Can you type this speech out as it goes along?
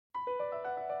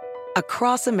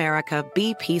Across America,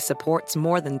 BP supports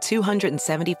more than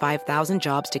 275,000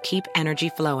 jobs to keep energy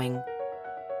flowing.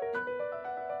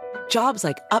 Jobs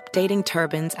like updating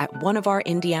turbines at one of our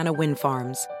Indiana wind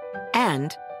farms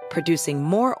and producing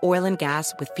more oil and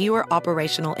gas with fewer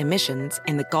operational emissions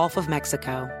in the Gulf of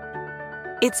Mexico.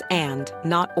 It's and,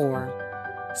 not or.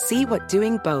 See what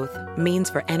doing both means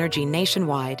for energy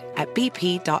nationwide at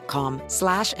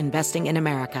bp.com/investing in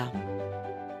America.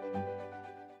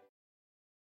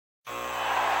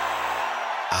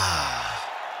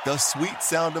 The sweet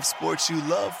sound of sports you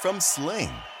love from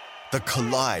Sling. The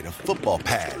collide of football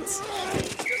pads.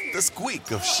 The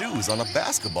squeak of shoes on a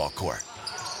basketball court.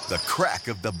 The crack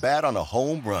of the bat on a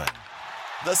home run.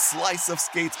 The slice of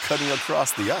skates cutting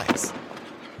across the ice.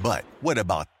 But what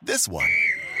about this one?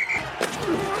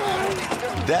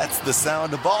 That's the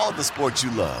sound of all the sports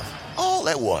you love, all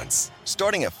at once.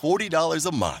 Starting at $40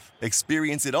 a month.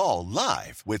 Experience it all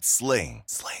live with Sling.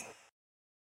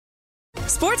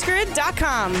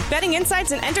 SportsGrid.com. Betting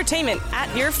insights and entertainment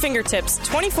at your fingertips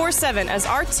 24/7 as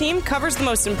our team covers the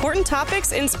most important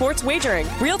topics in sports wagering.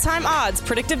 Real-time odds,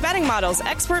 predictive betting models,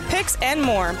 expert picks, and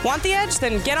more. Want the edge?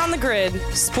 Then get on the grid.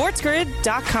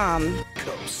 SportsGrid.com.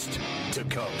 Coast to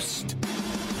coast.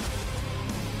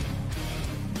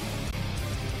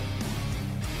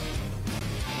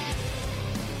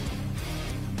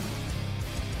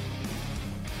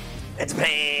 It's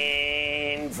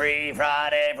pain-free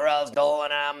Friday for us,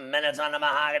 going out minutes on the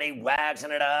mahogany, waxing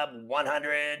it up,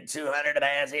 100, 200, a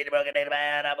bad seed, a broken day, a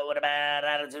bad apple with a bad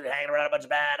attitude, hanging around a bunch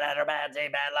of bad, a bad day,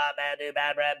 bad lot, bad dude,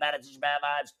 bad breath, bad attitude, bad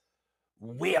vibes.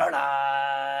 We are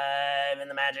live in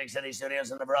the Magic City Studios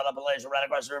in the Verona Palatial, right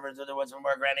across the river through the woods from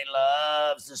where Granny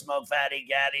loves to smoke fatty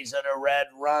gaddies at a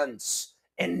red runts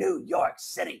in New York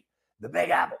City, the Big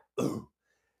Apple. Ooh.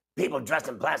 People dressed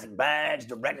in plastic bags,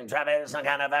 directing traffic, some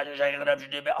kind of fashion, shaking it up,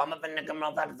 I'm a finna come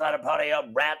off like a party up,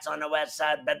 rats on the west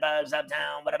side, bedbugs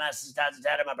uptown, but a mess is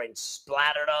tattered, my brain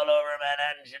splattered all over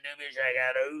Manhattan, Shadoobie, shake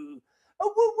it, ooh,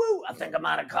 oh, woo, woo, I think I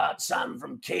might have caught some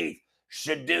from Keith,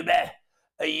 Shadoobie,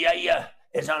 yeah,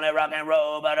 it's only rock and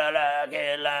roll, but I like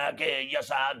it,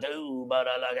 yes I do, but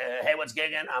I like it, hey, what's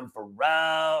gigging? I'm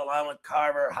Pharrell, along with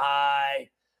Carver High,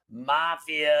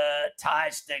 Mafia, Ty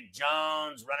Stick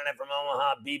Jones, running it from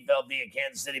Omaha, Beefville via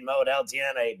Kansas City, Mode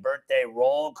LTN, a birthday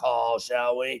roll call,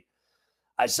 shall we?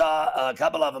 I saw a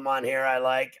couple of them on here I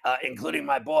like, including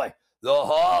my boy, the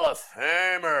Hall of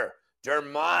Famer,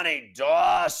 Dermontti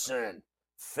Dawson,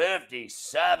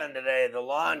 57 today, the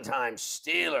longtime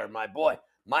Steeler, my boy,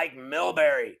 Mike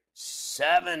Milbury,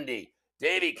 70,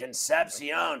 Davey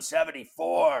Concepcion,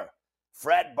 74,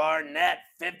 Fred Barnett,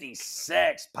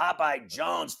 56. Popeye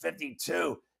Jones,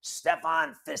 52.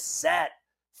 Stefan Fissett,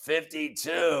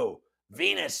 52.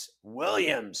 Venus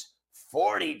Williams,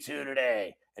 42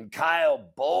 today. And Kyle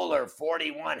Bowler,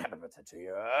 41. Happy birthday to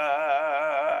you.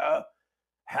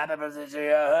 Happy birthday to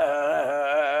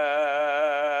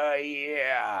you.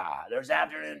 Yeah. There's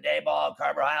afternoon day ball.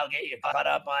 Carver High will get you caught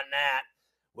up on that.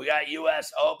 We got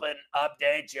U.S. Open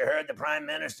updates. You heard the Prime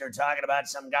Minister talking about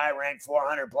some guy ranked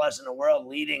 400 plus in the world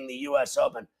leading the U.S.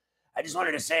 Open. I just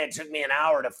wanted to say it took me an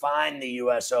hour to find the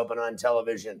U.S. Open on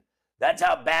television. That's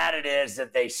how bad it is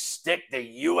that they stick the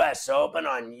U.S. Open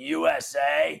on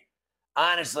USA.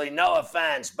 Honestly, no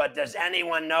offense, but does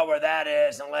anyone know where that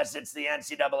is unless it's the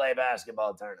NCAA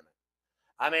basketball tournament?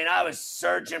 I mean, I was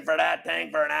searching for that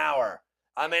thing for an hour.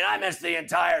 I mean, I missed the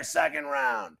entire second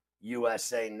round.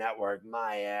 USA Network,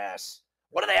 my ass.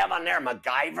 What do they have on there?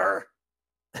 MacGyver?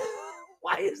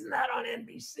 Why isn't that on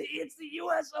NBC? It's the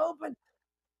U.S. Open.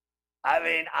 I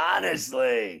mean,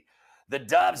 honestly, the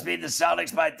Dubs beat the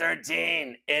Celtics by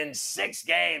 13 in 6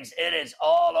 games. It is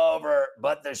all over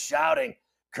but the shouting.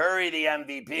 Curry, the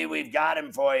MVP, we've got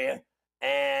him for you.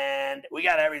 And we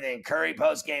got everything. Curry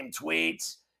post-game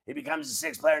tweets. He becomes the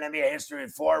 6th player in NBA history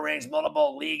with 4 rings,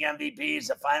 multiple league MVPs.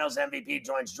 The finals MVP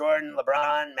joins Jordan,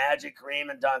 LeBron, Magic,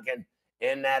 Kareem, and Duncan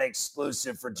in that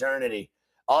exclusive fraternity.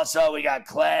 Also, we got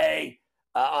Clay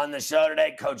on the show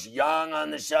today, Coach Young on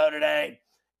the show today,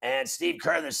 and Steve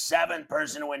Kerr, the 7th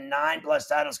person to win 9+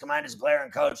 titles combined as a player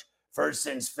and coach, first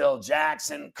since Phil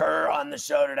Jackson. Kerr on the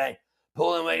show today.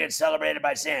 Poole and Wiggins celebrated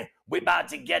by saying, "We about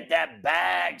to get that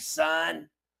bag,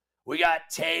 son." We got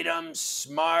Tatum,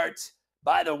 Smart.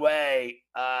 By the way,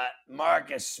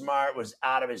 Marcus Smart was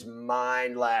out of his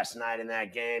mind last night in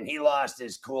that game. He lost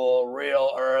his cool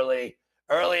real early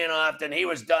and often. He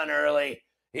was done early.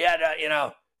 He had,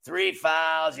 3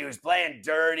 fouls. He was playing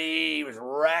dirty. He was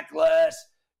reckless,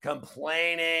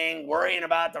 complaining, worrying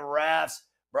about the refs.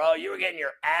 Bro, you were getting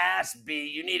your ass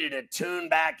beat. You needed to tune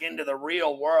back into the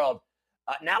real world.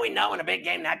 Now we know in a big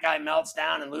game that guy melts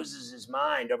down and loses his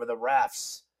mind over the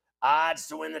refs. Odds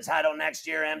to win the title next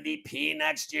year, MVP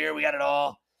next year, we got it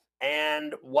all.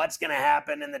 And what's going to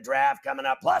happen in the draft coming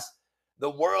up. Plus, the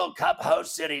World Cup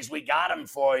host cities, we got them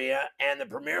for you. And the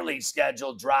Premier League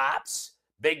schedule drops.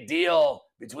 Big deal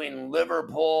between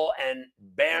Liverpool and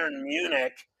Bayern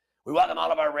Munich. We welcome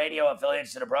all of our radio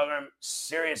affiliates to the program.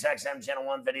 Sirius XM Channel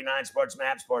 159, Sports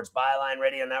Map, Sports Byline,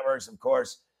 Radio Networks, of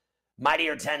course.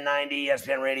 Mightier 1090,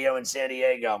 ESPN Radio in San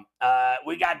Diego.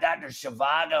 We got Dr.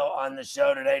 Zhivago on the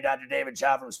show today. Dr. David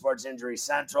Chow from Sports Injury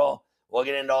Central. We'll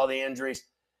get into all the injuries.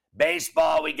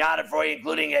 Baseball, we got it for you,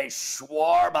 including a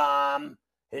Schwarber,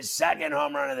 his second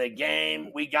home run of the game.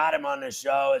 We got him on the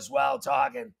show as well,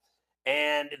 talking.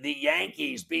 And the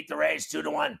Yankees beat the Rays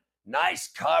 2-1. Nice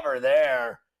cover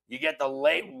there. You get the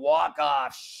late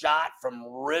walk-off shot from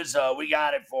Rizzo. We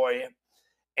got it for you.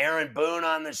 Aaron Boone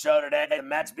on the show today. The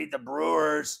Mets beat the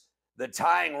Brewers. The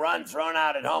tying run thrown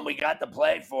out at home. We got the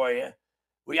play for you.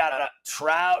 We got a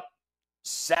Trout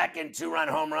second 2-run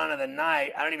home run of the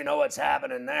night. I don't even know what's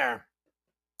happening there.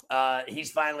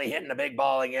 He's finally hitting a big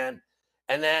ball again.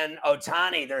 And then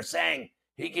Ohtani, they're saying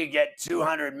he could get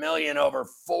 $200 million over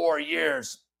 4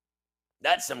 years.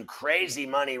 That's some crazy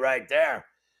money right there.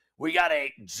 We got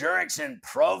a Jurickson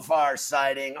Profar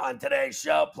sighting on today's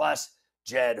show, plus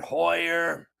Jed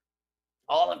Hoyer.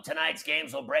 All of tonight's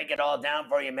games, will break it all down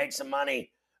for you, make some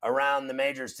money around the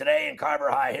majors. Today in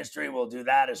Carver High history, we'll do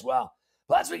that as well.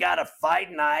 Plus, we got a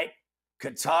fight night.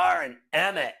 Qatar and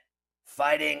Emmett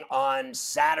fighting on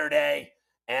Saturday,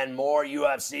 and more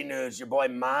UFC news. Your boy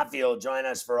Mafia will join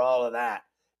us for all of that.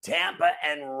 Tampa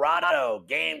and Rado,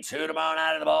 game 2 tomorrow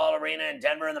night at the Ball Arena in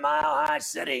Denver in the Mile High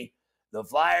City. The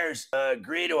Flyers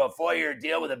agree to a 4-year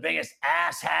deal with the biggest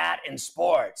asshat in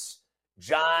sports.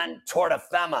 John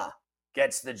Tortofema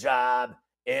gets the job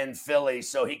in Philly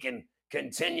so he can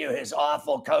continue his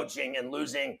awful coaching and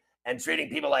losing and treating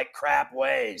people like crap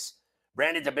ways.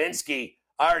 Brandon Dubinsky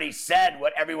already said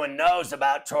what everyone knows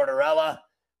about Tortorella.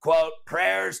 Quote,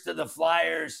 prayers to the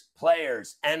Flyers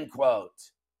players, end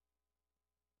quote.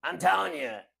 I'm telling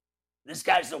you, this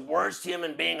guy's the worst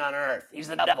human being on earth. He's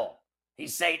the devil.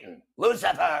 He's Satan.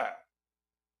 Lucifer.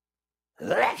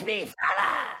 Let me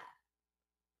fella.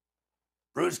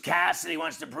 Bruce Cassidy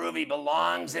wants to prove he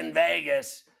belongs in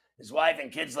Vegas. His wife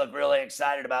and kids look really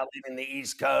excited about leaving the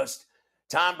East Coast.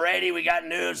 Tom Brady, we got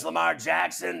news. Lamar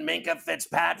Jackson, Minka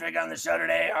Fitzpatrick on the show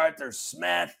today. Arthur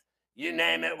Smith, you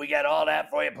name it. We got all that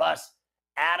for you. Plus,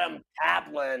 Adam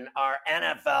Kaplan, our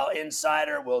NFL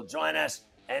insider, will join us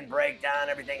and break down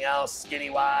everything else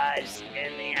skinny-wise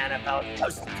in the NFL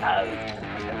coast to coast.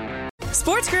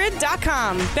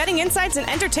 SportsGrid.com. Betting insights and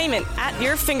entertainment at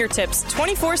your fingertips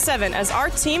 24/7 as our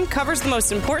team covers the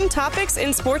most important topics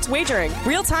in sports wagering.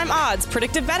 Real-time odds,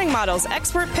 predictive betting models,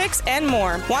 expert picks, and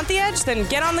more. Want the edge? Then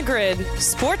get on the grid.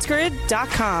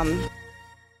 SportsGrid.com.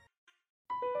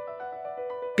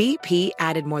 BP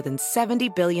added more than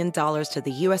 $70 billion to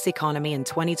the U.S. economy in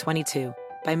 2022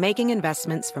 by making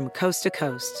investments from coast to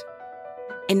coast.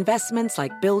 Investments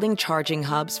like building charging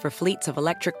hubs for fleets of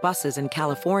electric buses in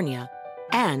California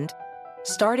and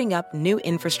starting up new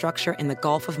infrastructure in the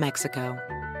Gulf of Mexico.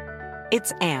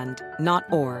 It's and, not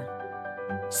or.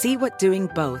 See what doing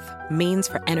both means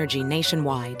for energy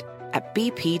nationwide at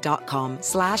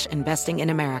bp.com/investing in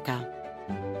America.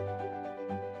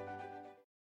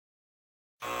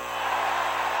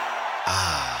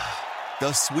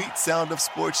 The sweet sound of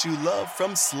sports you love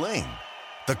from Sling.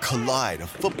 The collide of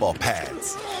football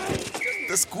pads.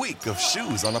 The squeak of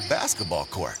shoes on a basketball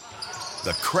court.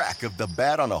 The crack of the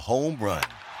bat on a home run.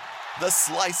 The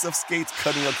slice of skates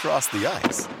cutting across the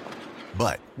ice.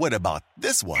 But what about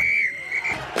this one?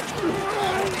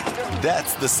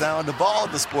 That's the sound of all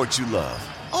the sports you love,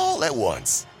 all at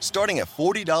once. Starting at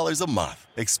 $40 a month.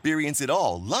 Experience it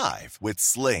all live with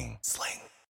Sling.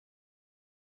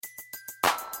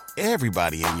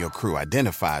 Everybody in your crew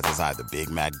identifies as either Big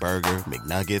Mac Burger,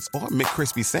 McNuggets, or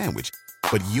McCrispy Sandwich.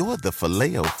 But you're the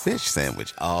Filet-O-Fish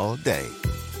Sandwich all day.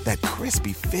 That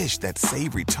crispy fish, that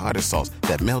savory tartar sauce,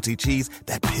 that melty cheese,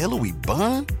 that pillowy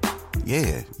bun.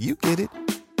 Yeah, you get it.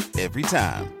 Every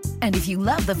time. And if you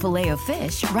love the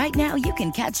Filet-O-Fish, right now you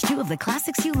can catch 2 of the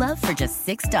classics you love for just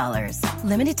 $6.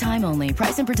 Limited time only.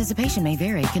 Price and participation may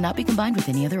vary. Cannot be combined with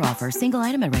any other offer. Single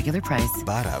item at regular price.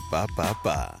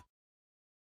 Ba-da-ba-ba-ba.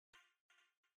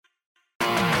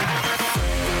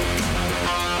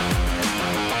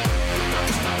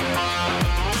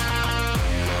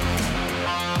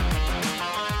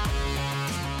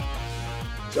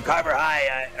 So Carver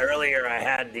High, earlier I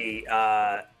had the,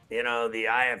 the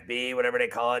IFB, whatever they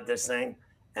call it, this thing.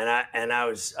 and I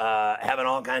was having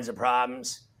all kinds of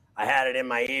problems. I had it in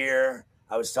my ear.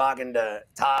 I was talking to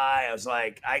Ty. I was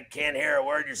like, I can't hear a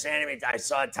word you're saying to me. I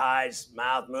saw Ty's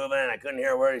mouth moving, and I couldn't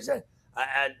hear a word he said. I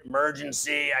had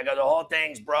emergency. I go, the whole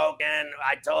thing's broken.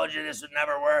 I told you this would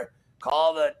never work.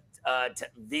 Call the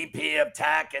VP of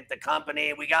tech at the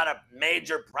company. We got a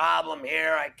major problem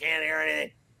here. I can't hear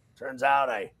anything. Turns out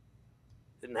I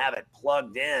didn't have it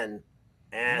plugged in,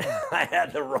 and I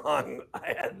had the wrong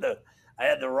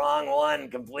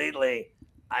one completely.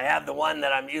 I have the one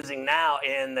that I'm using now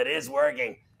that is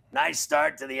working. Nice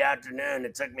start to the afternoon.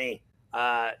 It took me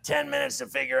 10 minutes to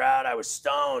figure out. I was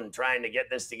stoned trying to get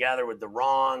this together with the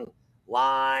wrong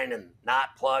line and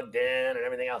not plugged in and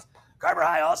everything else. Carver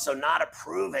High also not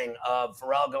approving of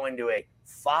Pharrell going to a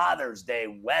Father's Day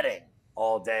wedding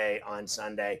all day on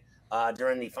Sunday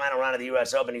during the final round of the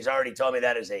U.S. Open. He's already told me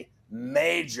that is a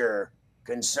major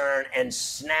concern and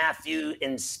snafu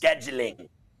in scheduling.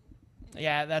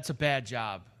 Yeah, that's a bad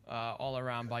job all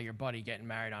around by your buddy getting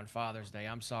married on Father's Day.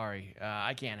 I'm sorry.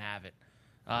 I can't have it.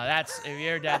 If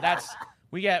you're dad,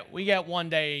 we get one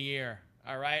day a year.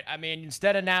 All right. I mean,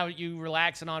 instead of now you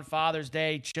relaxing on Father's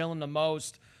Day, chilling the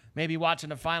most, maybe watching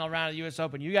the final round of the U.S.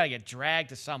 Open, you got to get dragged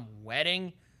to some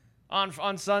wedding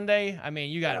on Sunday. I mean,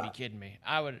 you got to be kidding me.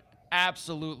 I would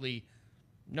absolutely,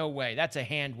 no way. That's a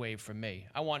hand wave from me.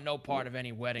 I want no part of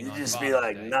any wedding on Father's Day. You'd just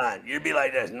be like, none. You'd be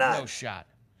like this, none.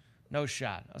 No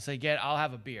shot. I'll say, I'll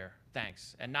have a beer.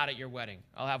 Thanks. And not at your wedding.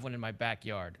 I'll have one in my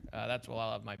backyard. That's where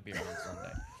I'll have my beer on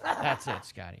Sunday. That's it,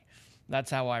 Scotty.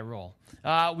 That's how I roll.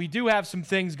 We do have some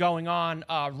things going on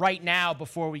right now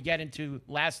before we get into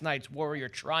last night's Warrior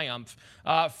triumph.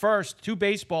 First, 2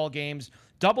 baseball games.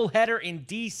 Doubleheader in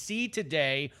D.C.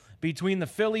 today between the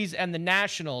Phillies and the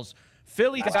Nationals.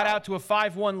 Phillies got out to a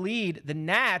 5-1 lead. The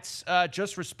Nats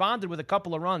just responded with a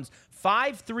couple of runs.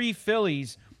 5-3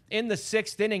 Phillies in the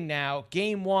 6th inning now,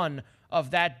 game 1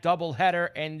 of that doubleheader.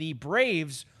 And the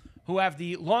Braves, who have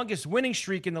the longest winning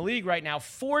streak in the league right now,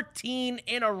 14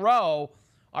 in a row,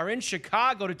 are in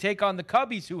Chicago to take on the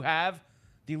Cubbies, who have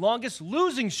the longest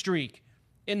losing streak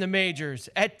in the majors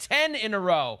at 10 in a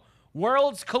row.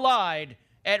 Worlds collide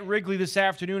at Wrigley this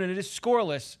afternoon, and it is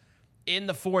scoreless in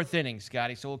the 4th inning,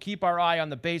 Scotty. So we'll keep our eye on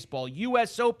the baseball.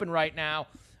 U.S. Open right now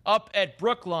up at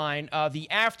Brookline.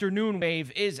 The afternoon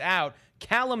wave is out.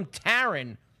 Callum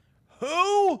Tarran,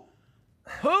 who,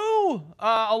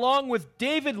 along with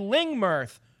David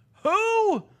Lingmerth,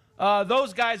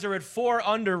 those guys are at 4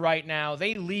 under right now.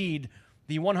 They lead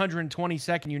the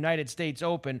 122nd United States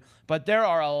Open, but there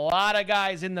are a lot of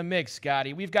guys in the mix,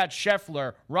 Scotty. We've got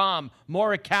Scheffler, Rahm,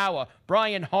 Morikawa,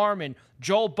 Brian Harman,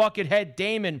 Joel Buckethead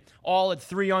Damon, all at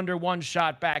 3 under, 1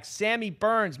 shot back. Sammy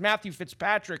Burns, Matthew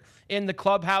Fitzpatrick in the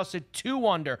clubhouse at 2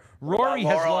 under. Rory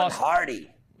has lost.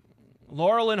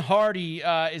 Laurel and Hardy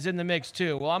is in the mix,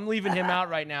 too. Well, I'm leaving him out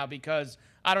right now because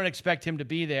I don't expect him to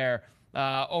be there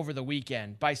over the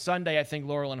weekend. By Sunday, I think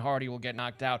Laurel and Hardy will get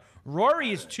knocked out.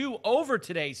 Rory is 2 over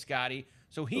today, Scotty,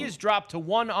 so he has dropped to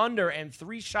 1 under and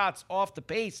 3 shots off the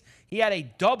pace. He had a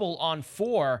double on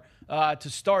 4 to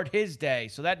start his day,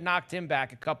 so that knocked him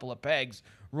back a couple of pegs.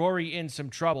 Rory in some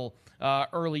trouble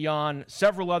early on.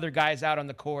 Several other guys out on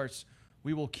the course.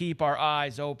 We will keep our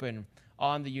eyes open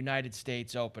on the United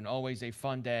States Open. Always a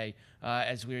fun day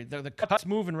as the cut's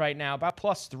moving right now, about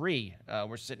 +3.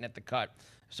 We're sitting at the cut.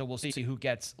 So we'll see who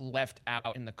gets left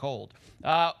out in the cold.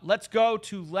 Let's go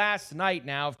to last night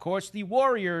now. Of course, the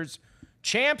Warriors,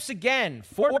 champs again,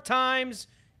 4 times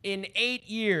in 8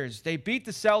 years. They beat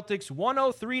the Celtics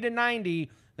 103-90.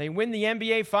 They win the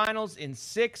NBA Finals in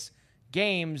 6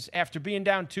 games. After being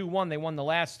down 2-1, they won the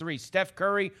last 3. Steph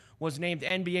Curry was named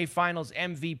NBA Finals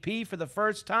MVP for the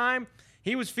first time.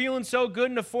 He was feeling so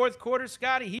good in the 4th quarter,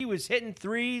 Scotty. He was hitting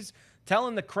threes,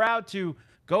 telling the crowd to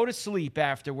go to sleep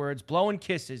afterwards, blowing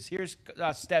kisses. Here's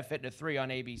Steph hitting a 3 on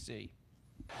ABC.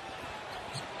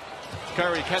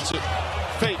 Curry gets it,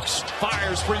 fakes,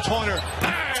 fires, 3-pointer.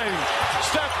 Bang!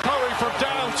 Steph Curry from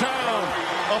downtown.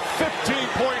 A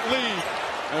 15-point lead.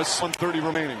 There's 1:30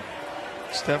 remaining.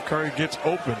 Steph Curry gets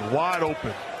open, wide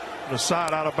open. The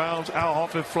side out of bounds. Al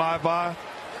Horford fly by.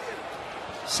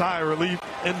 Sigh of relief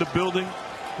in the building,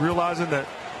 realizing that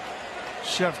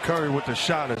Chef Curry with the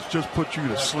shot has just put you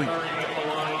to sleep.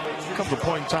 Comes a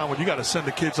point in time when you got to send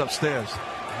the kids upstairs.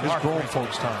 It's grown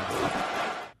folks' time.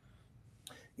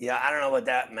 Yeah, I don't know what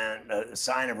that meant. A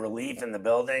sign of relief in the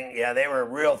building. Yeah, they were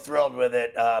real thrilled with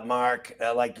it, Mark.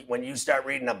 Like when you start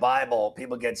reading a Bible,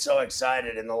 people get so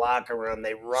excited in the locker room.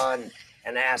 They run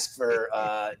and ask for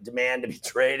demand to be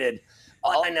traded.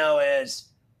 All I know is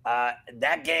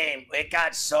that game, it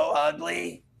got so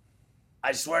ugly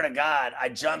I swear to God, I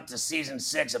jumped to season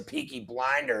 6 of Peaky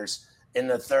Blinders in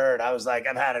the third. I was like,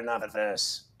 I've had enough of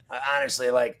this.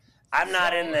 Honestly, like, I'm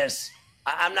not in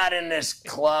this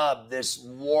club, this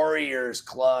Warriors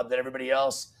club that everybody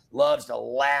else loves to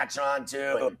latch onto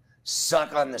and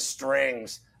suck on the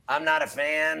strings. I'm not a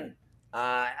fan.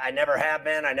 I never have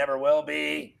been. I never will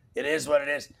be. It is what it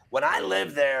is. When I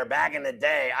lived there back in the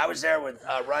day, I was there with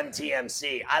Run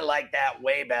TMC. I liked that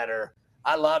way better.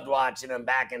 I loved watching them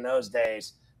back in those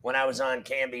days when I was on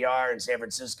KMBR in San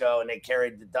Francisco and they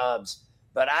carried the Dubs.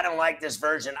 But I don't like this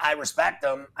version. I respect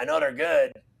them. I know they're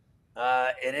good.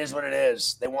 It is what it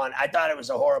is. They won. I thought it was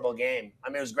a horrible game. I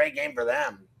mean, it was a great game for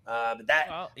them.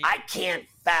 I can't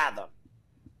fathom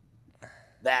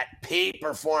that P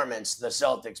performance the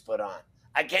Celtics put on.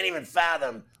 I can't even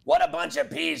fathom what a bunch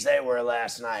of P's they were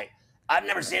last night. I've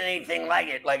never seen anything like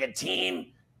it, like a team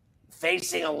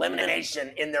facing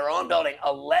elimination in their own building,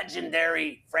 a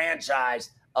legendary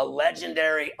franchise, a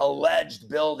legendary alleged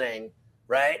building,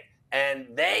 right? And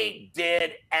they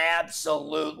did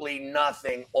absolutely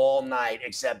nothing all night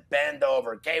except bend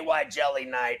over. KY jelly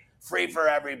night, free for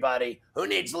everybody. Who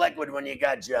needs liquid when you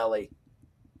got jelly?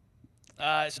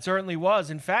 It certainly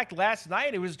was. In fact, last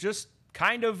night it was just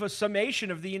kind of a summation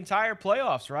of the entire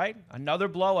playoffs, right? Another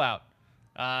blowout.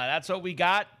 That's what we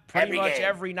got pretty much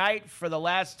every night for the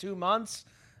last 2 months.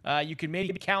 You can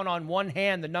maybe count on one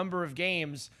hand the number of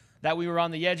games that we were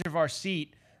on the edge of our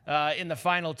seat in the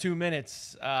final 2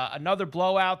 minutes. Another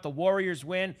blowout, the Warriors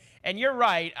win. And you're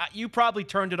right, you probably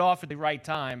turned it off at the right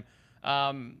time.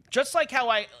 Just like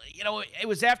how it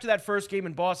was after that first game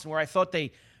in Boston where I thought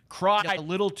they cried a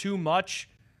little too much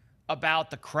about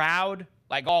the crowd,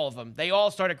 like all of them. They all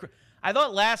started. I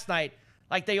thought last night,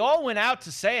 like they all went out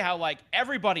to say how like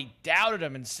everybody doubted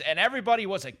him and everybody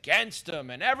was against him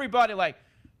and everybody like,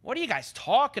 what are you guys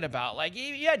talking about? Like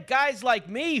you had guys like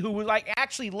me who were like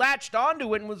actually latched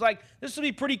onto it and was like, this would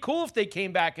be pretty cool if they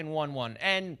came back and won one.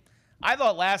 And I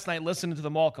thought last night, listening to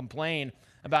them all complain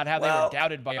about how they were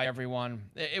doubted by everyone,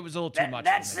 it was a little too much.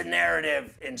 That's the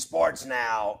narrative in sports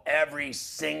now. Every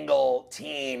single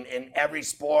team in every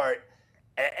sport,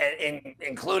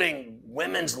 including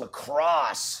women's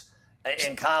lacrosse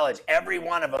in college, every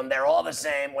one of them, they're all the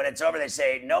same. When it's over, they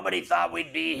say, nobody thought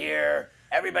we'd be here.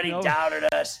 Everybody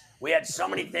doubted us. We had so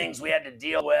many things we had to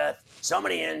deal with, so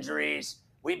many injuries.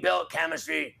 We built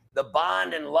chemistry. The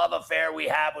bond and love affair we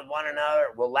have with one another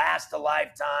will last a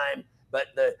lifetime. But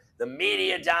the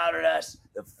media doubted us.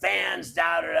 The fans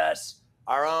doubted us.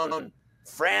 Our own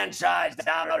franchise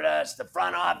doubted us. The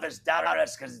front office doubted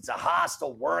us because it's a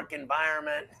hostile work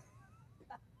environment.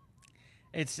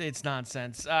 It's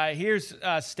nonsense. Here's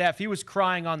Steph. He was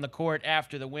crying on the court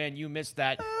after the win. You missed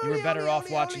that. You were better off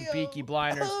watching Peaky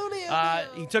Blinders.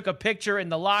 He took a picture in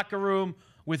the locker room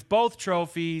with both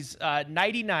trophies.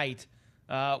 Nighty-night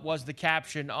was the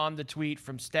caption on the tweet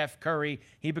from Steph Curry.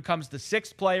 He becomes the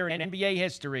 6th player in NBA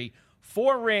history,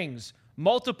 4 rings,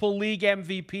 multiple league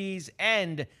MVPs,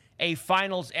 and a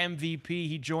finals MVP.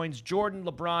 He joins Jordan,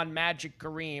 LeBron, Magic,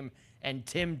 Kareem, and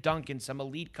Tim Duncan, some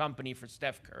elite company for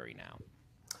Steph Curry now.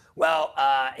 Well,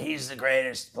 he's the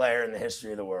greatest player in the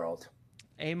history of the world.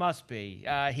 He must be.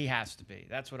 He has to be.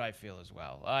 That's what I feel as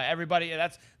well. Everybody,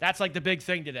 that's like the big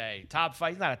thing today. Top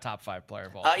 5. He's not a top 5 player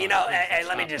of all time. Hey,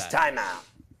 let me just time out.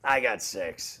 I got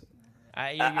 6. Go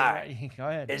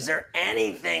ahead. Is there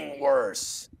anything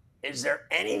worse? Is there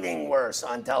anything worse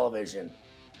on television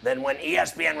than when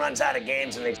ESPN runs out of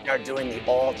games and they start doing the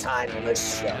all-time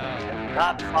list show?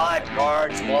 Top 5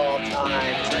 guards of all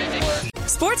time.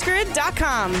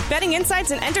 SportsGrid.com. Betting insights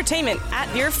and entertainment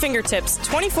at your fingertips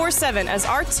 24/7 as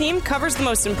our team covers the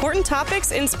most important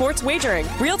topics in sports wagering.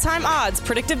 Real-time odds,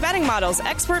 predictive betting models,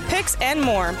 expert picks, and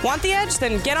more. Want the edge?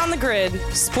 Then get on the grid.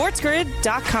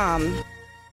 SportsGrid.com.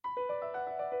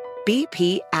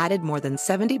 BP added more than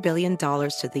 $70 billion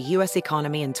to the U.S.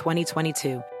 economy in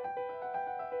 2022.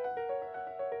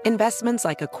 Investments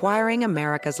like acquiring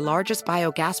America's largest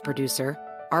biogas producer,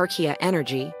 Archaea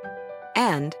Energy,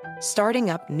 and starting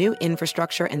up new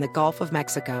infrastructure in the Gulf of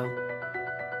Mexico.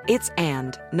 It's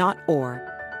and, not or.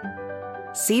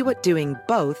 See what doing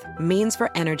both means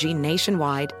for energy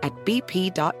nationwide at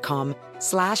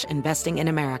bp.com/investing in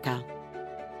America.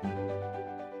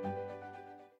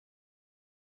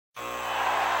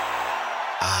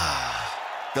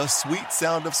 The sweet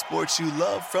sound of sports you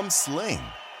love from Sling.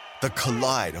 The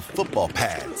collide of football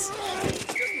pads.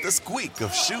 The squeak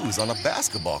of shoes on a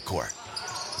basketball court.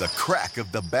 The crack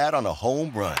of the bat on a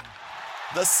home run.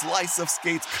 The slice of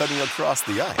skates cutting across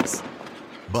the ice.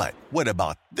 But what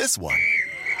about this one?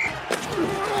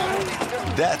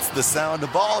 That's the sound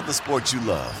of all the sports you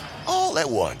love, all all at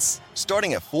once.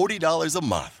 Starting at $40 a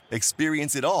month.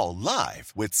 Experience it all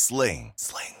live with Sling.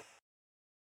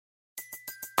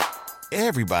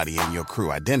 Everybody in your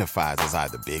crew identifies as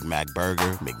either Big Mac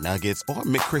Burger, McNuggets, or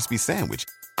McCrispy Sandwich.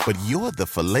 But you're the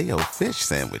Filet-O-Fish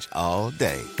Sandwich all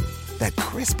day. That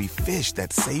crispy fish,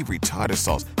 that savory tartar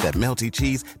sauce, that melty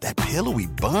cheese, that pillowy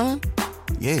bun.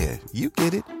 Yeah, you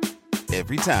get it.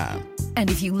 Every time. And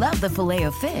if you love the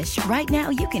Filet-O-Fish, right now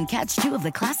you can catch two of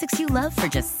the classics you love for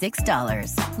just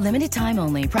 $6. Limited time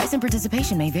only. Price and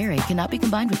participation may vary. Cannot be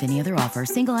combined with any other offer.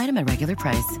 Single item at regular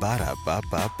price.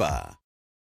 Ba-da-ba-ba-ba.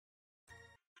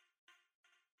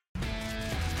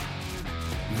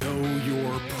 Know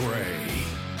your prey.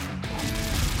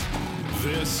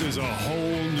 This is a whole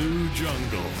new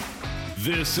jungle.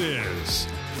 This is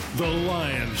The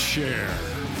Lion's Share.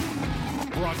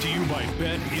 Brought to you by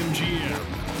BetMGM.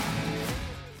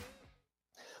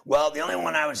 Well, the only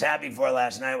one I was happy for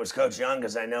last night was Coach Young,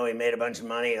 because I know he made a bunch of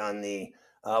money on the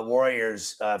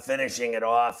Warriors finishing it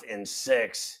off in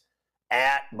 6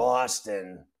 at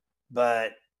Boston.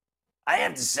 But I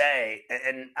have to say,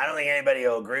 and I don't think anybody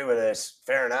will agree with this,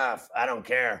 fair enough, I don't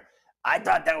care. I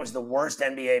thought that was the worst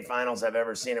NBA Finals I've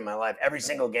ever seen in my life. Every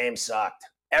single game sucked.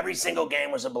 Every single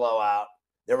game was a blowout.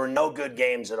 There were no good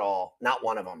games at all. Not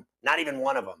one of them. Not even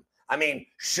one of them. I mean,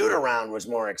 shoot-around was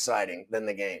more exciting than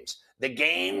the games. The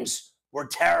games were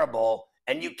terrible,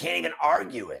 and you can't even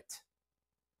argue it.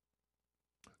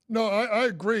 No, I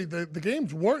agree. The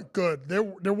games weren't good. They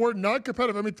were not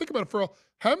competitive. I mean, think about it, Pharrell.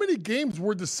 How many games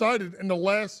were decided in the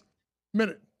last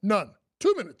minute? None.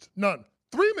 2 minutes? None.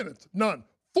 3 minutes? None.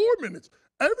 4 minutes?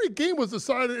 Every game was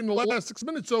decided in the last 6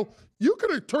 minutes. So you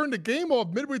could have turned the game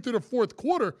off midway through the fourth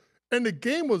quarter, and the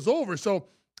game was over. So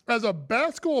as a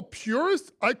basketball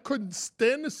purist, I couldn't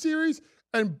stand the series.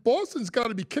 And Boston's got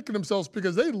to be kicking themselves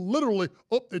because they literally,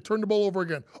 they turned the ball over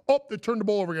again. They turned the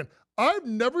ball over again. I've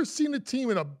never seen a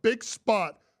team in a big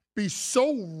spot be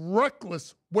so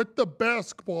reckless with the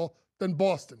basketball than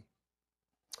Boston.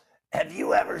 Have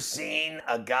you ever seen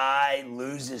a guy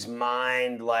lose his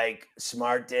mind like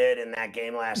Smart did in that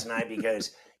game last night?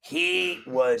 Because he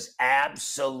was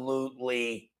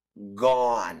absolutely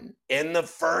gone in the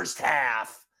first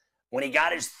half when he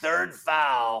got his third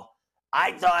foul.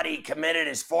 I thought he committed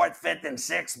his 4th, 5th, and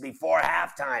 6th before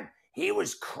halftime. He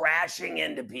was crashing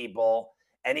into people,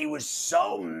 and he was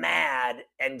so mad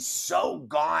and so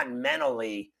gone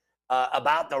mentally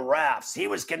about the refs. He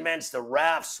was convinced the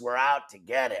refs were out to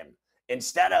get him.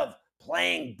 Instead of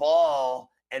playing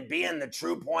ball and being the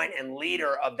true point and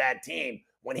leader of that team,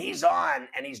 when he's on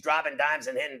and he's dropping dimes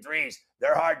and hitting threes,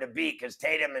 they're hard to beat because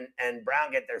Tatum and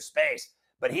Brown get their space.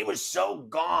 But he was so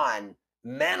gone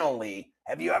mentally.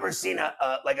 Have you ever seen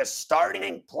a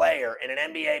starting player in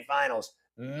an NBA Finals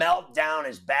melt down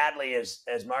as badly as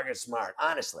Marcus Smart?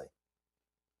 Honestly.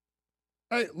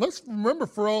 Hey, let's remember,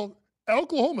 Pharrell,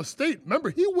 Oklahoma State. Remember,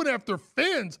 he went after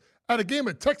fans at a game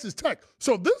at Texas Tech.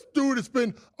 So this dude has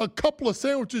been a couple of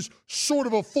sandwiches short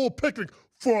of a full picnic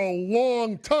for a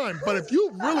long time. But if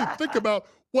you really think about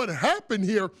what happened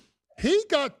here, he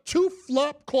got 2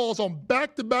 flop calls on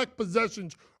back-to-back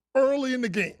possessions early in the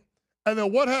game. And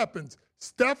then what happens?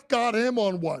 Steph got him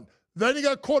on one. Then he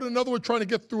got caught another one trying to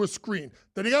get through a screen.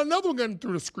 Then he got another one getting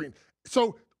through the screen.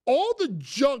 So all the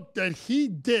junk that he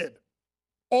did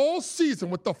all season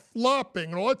with the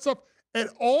flopping and all that stuff, it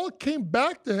all came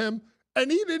back to him, and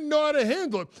he didn't know how to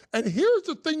handle it. And here's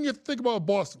the thing you have to think about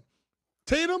Boston.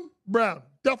 Tatum, Brown,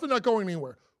 definitely not going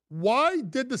anywhere. Why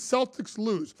did the Celtics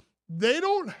lose? They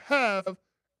don't have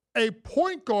a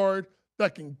point guard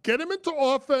that can get him into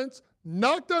offense,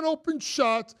 knock down open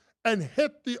shots, and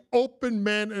hit the open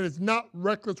man and is not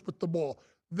reckless with the ball.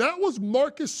 That was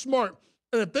Marcus Smart.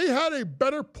 And if they had a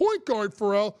better point guard,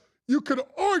 Pharrell, you could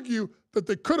argue that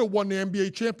they could have won the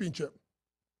NBA championship.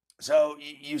 So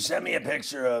you sent me a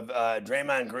picture of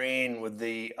Draymond Green with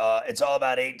the "It's All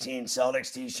About 18"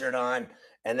 Celtics T-shirt on,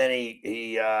 and then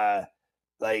he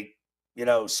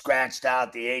scratched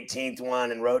out the 18th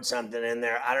one and wrote something in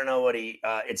there. I don't know what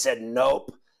it said.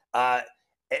 Nope.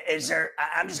 Is there?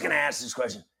 I'm just going to ask this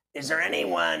question: is there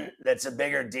anyone that's a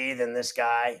bigger D than this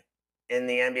guy in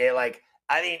the NBA? Like,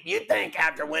 I mean, you think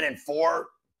after winning 4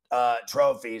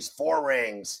 trophies, 4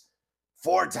 rings,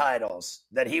 4 titles,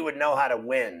 that he would know how to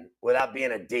win without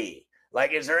being a D?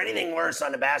 Like, is there anything worse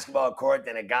on the basketball court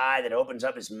than a guy that opens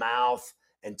up his mouth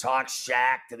and talks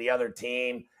Shaq to the other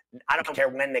team? I don't care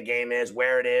when the game is,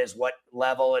 where it is, what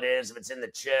level it is, if it's in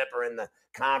the chip or in the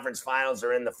conference finals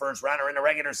or in the first round or in the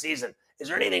regular season. Is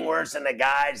there anything worse than the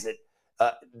guys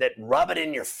that rub it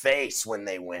in your face when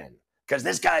they win? Because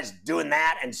this guy's doing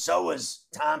that, and so was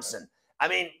Thompson. I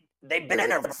mean, they've been in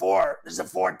there before. This is the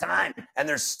fourth time, and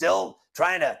they're still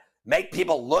trying to make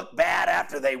people look bad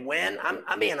after they win.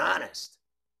 I'm being honest.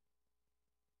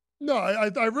 No,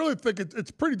 I really think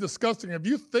it's pretty disgusting. If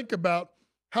you think about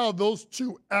how those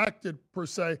two acted, per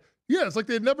se, yeah, it's like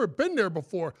they'd never been there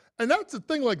before. And that's the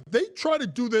thing, like, they try to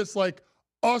do this like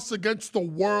us against the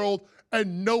world,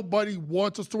 and nobody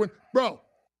wants us to win. Bro,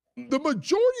 the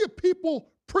majority of people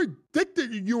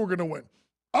predicted you were going to win.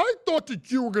 I thought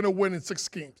that you were going to win in 6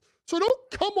 games. So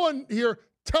don't come on here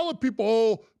telling people,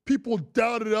 oh, people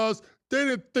doubted us. They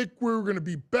didn't think we were going to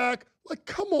be back. Like,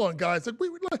 come on, guys.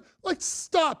 Like,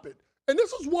 stop it. And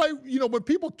this is why, when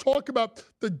people talk about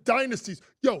the dynasties,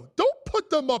 don't put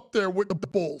them up there with the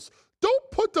Bulls.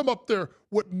 Don't put them up there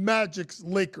with Magic's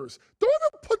Lakers. Don't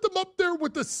even put them up there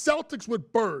with the Celtics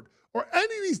with Bird or any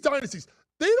of these dynasties.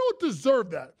 They don't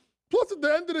deserve that. Plus, at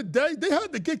the end of the day, they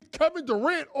had to get Kevin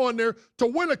Durant on there to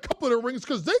win a couple of the rings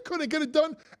because they couldn't get it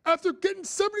done after getting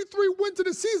 73 wins in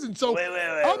the season. So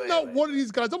I'm not one of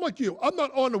these guys. I'm like you. I'm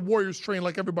not on the Warriors train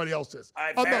like everybody else is. All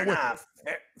right, fair enough.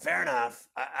 Fair enough.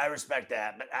 I respect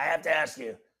that. But I have to ask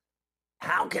you,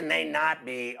 how can they not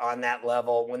be on that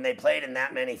level when they played in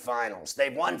that many finals?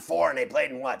 They've won 4 and they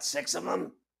played in what, 6 of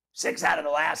them? 6 out of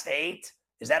the last 8?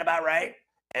 Is that about right?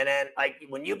 And then, like,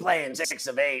 when you play in 6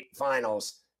 of 8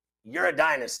 finals, you're a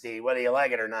dynasty, whether you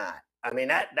like it or not. I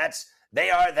mean, they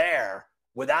are there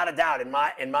without a doubt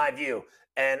in my view.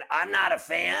 And I'm not a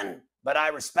fan, but I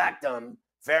respect them.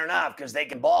 Fair enough, because they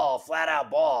can ball, flat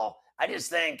out ball. I just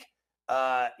think,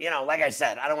 like I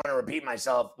said, I don't want to repeat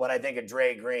myself what I think of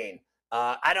Dre Green.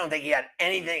 I don't think he had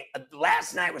anything.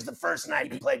 Last night was the first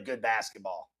night he played good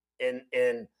basketball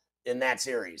in that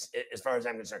series, as far as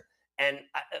I'm concerned. And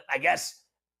I guess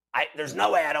there's no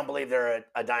way I don't believe they're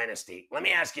a dynasty. Let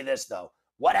me ask you this, though.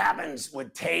 What happens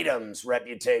with Tatum's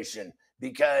reputation?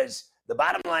 Because the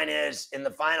bottom line is, in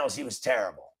the finals, he was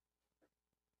terrible.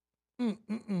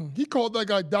 He called that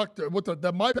guy doctor. What,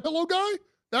 that My Pillow guy?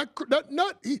 That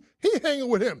nut, he hanging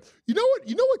with him. You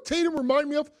know what Tatum reminded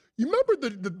me of? You remember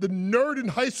the nerd in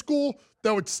high school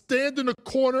that would stand in a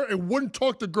corner and wouldn't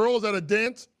talk to girls at a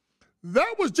dance?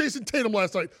 That was Jason Tatum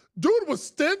last night. Dude was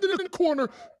standing in the corner,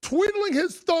 twiddling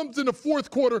his thumbs in the fourth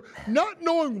quarter, not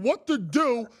knowing what to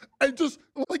do, and just,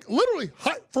 like, literally,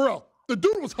 Pharrell, the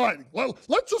dude was hiding.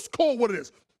 Let's just call it what it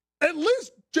is. At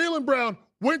least Jaylen Brown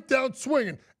went down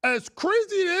swinging. As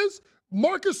crazy it is,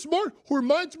 Marcus Smart, who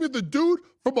reminds me of the dude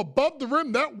from above the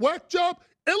rim, that whack job,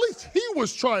 at least he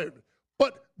was trying.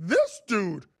 But this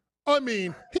dude, I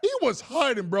mean, he was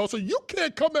hiding, bro. So you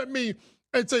can't come at me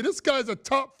and say this guy's a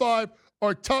top 5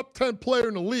 or top 10 player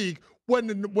in the league when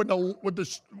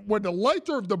the lights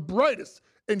are the brightest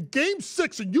in Game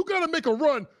 6 and you got to make a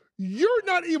run. You're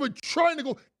not even trying to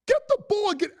go get the ball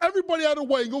and get everybody out of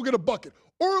the way and go get a bucket,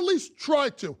 or at least try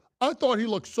to. I thought he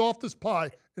looked soft as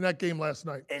pie in that game last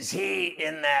night. Is he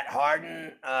in that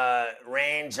Harden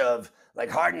range of, like,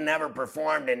 Harden never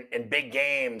performed in big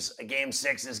games, Game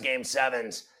 6s, Game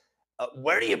 7s.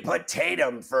 Where do you put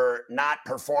Tatum for not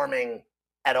performing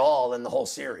at all in the whole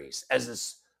series as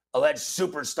this alleged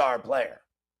superstar player?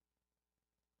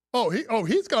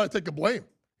 He's got to take the blame.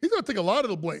 He's got to take a lot of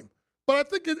the blame. But I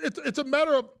think it's a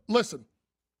matter of, listen,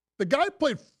 the guy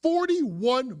played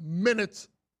 41 minutes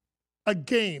a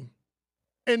game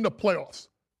in the playoffs.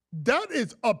 That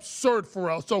is absurd,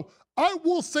 Pharrell. So I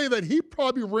will say that he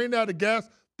probably ran out of gas.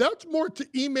 That's more to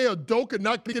Ime Udoka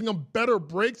not getting them better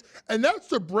breaks. And that's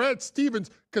to Brad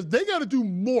Stevens, because they got to do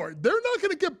more. They're not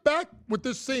going to get back with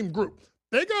this same group.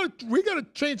 We got to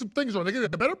change some things on. They get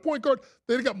a better point guard.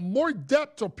 They got more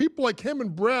depth so people like him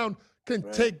and Brown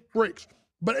can take breaks.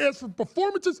 But as for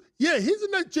performances, yeah, he's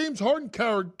in that James Harden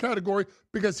category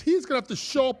because he's going to have to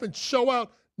show up and show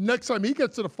out next time he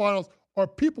gets to the finals, or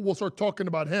people will start talking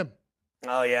about him.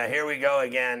 Oh, yeah, here we go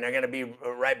again. They're going to be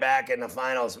right back in the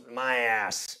finals. My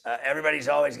ass. Everybody's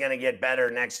always going to get better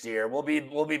next year. We'll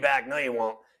be back. No, you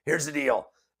won't. Here's the deal.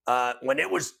 When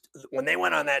they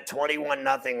went on that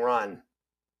 21-0 run,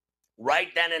 right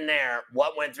then and there,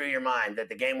 what went through your mind? That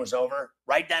the game was over?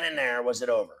 Right then and there, was it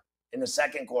over? In the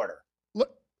second quarter?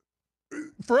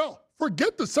 Pharrell,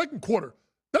 forget the second quarter.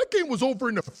 That game was over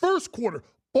in the first quarter.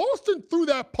 Boston threw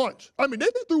that punch. I mean, they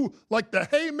threw like the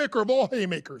haymaker of all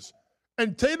haymakers.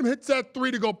 And Tatum hits that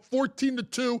 3 to go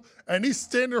 14-2, and he's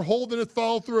standing there holding it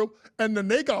follow through, and then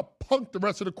they got punked the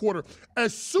rest of the quarter.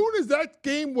 As soon as that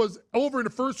game was over in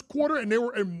the first quarter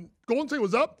and Golden State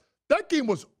was up, that game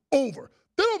was over.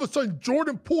 Then all of a sudden,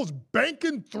 Jordan Poole's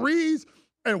banking threes,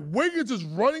 and Wiggins is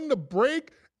running the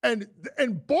break,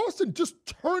 And Boston just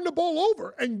turned the ball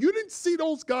over, and you didn't see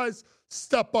those guys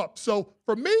step up. So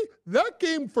for me, that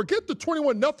game, forget the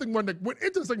 21-0 when they went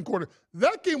into the second quarter.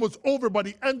 That game was over by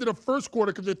the end of the first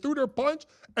quarter because they threw their punch,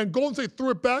 and Golden State threw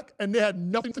it back, and they had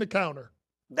nothing to counter.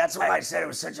 That's why I said it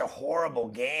was such a horrible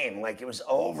game. Like, it was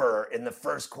over in the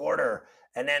first quarter,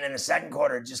 and then in the second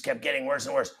quarter, it just kept getting worse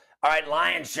and worse. All right,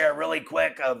 Lion's share really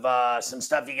quick of some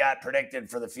stuff you got predicted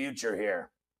for the future here.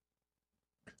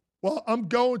 Well, I'm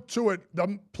going to it.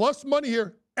 The plus money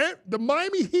here. And the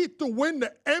Miami Heat to win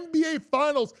the NBA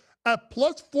Finals at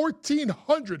plus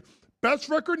 1,400. Best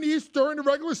record in the East during the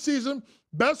regular season.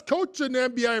 Best coach in the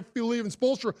NBA, I believe, in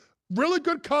Spoelstra. Really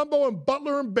good combo in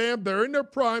Butler and Bam. They're in their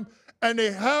prime. And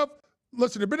they have,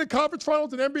 listen, they've been in conference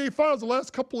finals and NBA Finals the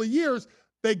last couple of years.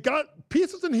 They got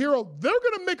pieces in Hero. They're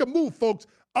going to make a move, folks.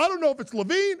 I don't know if it's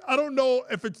Levine. I don't know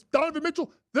if it's Donovan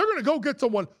Mitchell. They're going to go get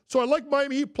someone. So I like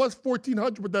Miami Heat plus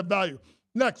 1,400 with that value.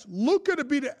 Next, Luka to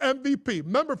be the MVP.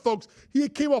 Remember, folks, he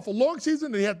came off a long season.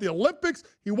 And he had the Olympics.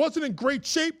 He wasn't in great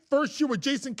shape first year with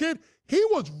Jason Kidd. He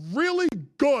was really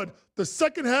good the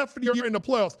second half of the year in the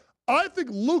playoffs. I think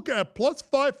Luka at plus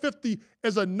 550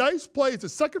 is a nice play. It's the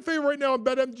second favorite right now in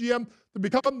BetMGM to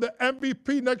become the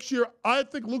MVP next year. I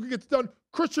think Luka gets done.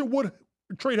 Christian Wood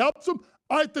trade helps him.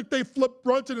 I think they flip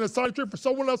Brunson and a side trade for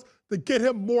someone else to get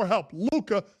him more help.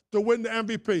 Luka to win the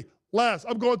MVP. Last,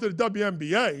 I'm going to the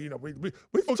WNBA. You know, we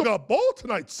got a ball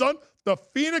tonight, son. The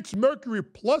Phoenix Mercury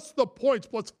plus the points,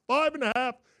 plus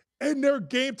 5.5 in their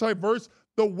game time versus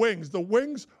the Wings. The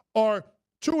Wings are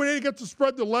 2-8 against the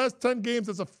spread the last 10 games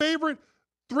as a favorite,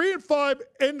 3-5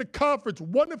 in the conference,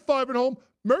 1-5 at home.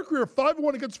 Mercury are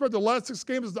 5-1 against the spread the last 6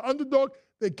 games as the underdog.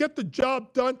 They get the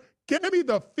job done. Give me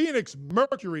the Phoenix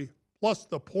Mercury plus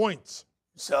the points.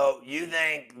 So you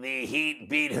think the Heat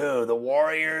beat who? The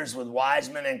Warriors with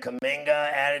Wiseman and Kuminga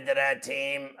added to that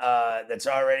team that's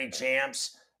already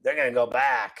champs? They're going to go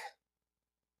back.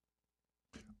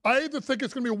 I either think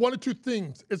it's going to be one of two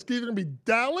things. It's either going to be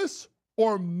Dallas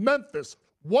or Memphis.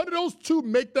 One of those two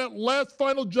make that last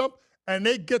final jump, and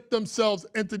they get themselves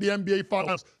into the NBA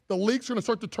Finals. The league's going to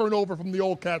start to turn over from the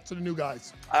old cats to the new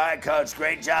guys. All right, Coach.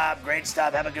 Great job. Great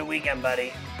stuff. Have a good weekend,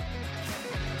 buddy.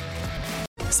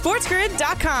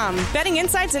 SportsGrid.com. Betting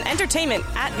insights and entertainment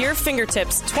at your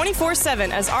fingertips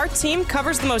 24/7 as our team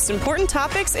covers the most important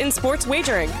topics in sports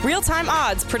wagering. Real-time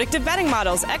odds, predictive betting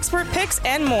models, expert picks,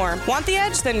 and more. Want the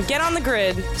edge? Then get on the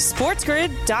grid.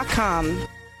 SportsGrid.com.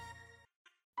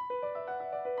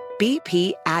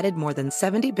 BP added more than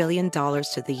 $70 billion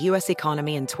to the U.S.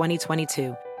 economy in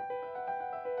 2022.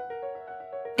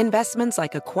 Investments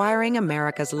like acquiring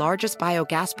America's largest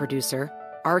biogas producer,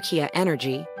 Archaea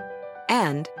Energy,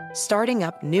 and starting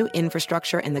up new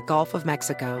infrastructure in the Gulf of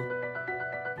Mexico.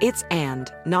 It's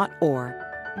and, not or.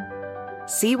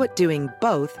 See what doing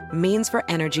both means for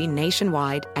energy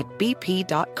nationwide at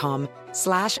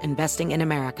bp.com/investing in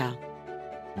America.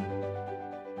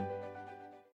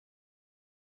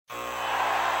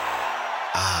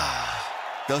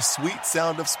 The sweet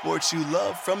sound of sports you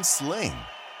love from Sling.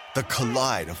 The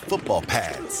collide of football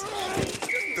pads.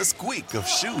 The squeak of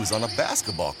shoes on a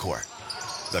basketball court.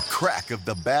 The crack of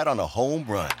the bat on a home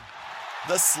run.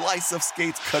 The slice of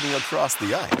skates cutting across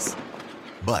the ice.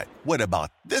 But what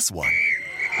about this one?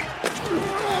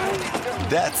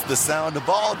 That's the sound of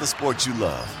all the sports you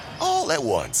love, all at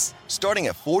once. Starting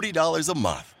at $40 a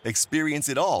month. Experience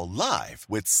it all live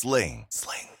with Sling.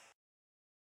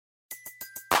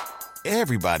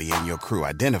 Everybody in your crew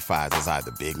identifies as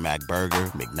either Big Mac Burger,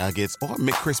 McNuggets, or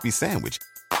McCrispy Sandwich.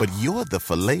 But you're the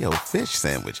Filet-O-Fish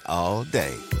Sandwich all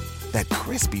day. That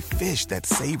crispy fish, that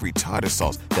savory tartar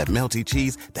sauce, that melty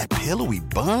cheese, that pillowy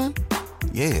bun.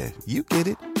 Yeah, you get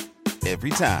it.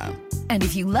 Every time. And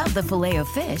if you love the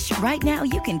Filet-O-Fish, right now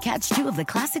you can catch 2 of the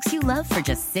classics you love for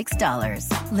just $6.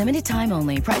 Limited time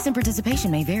only. Price and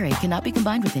participation may vary. Cannot be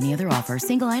combined with any other offer.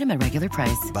 Single item at regular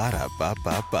price.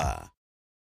 Ba-da-ba-ba-ba.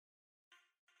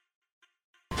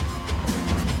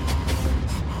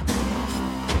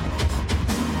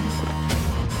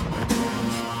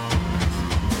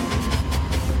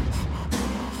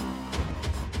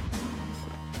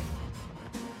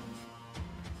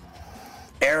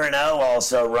 Aaron O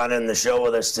also running the show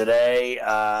with us today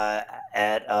at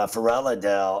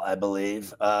Ferelladale, I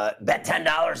believe. Bet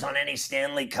 $10 on any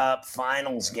Stanley Cup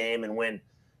Finals game and win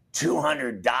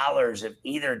 $200 if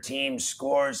either team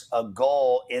scores a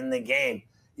goal in the game.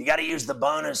 You got to use the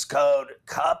bonus code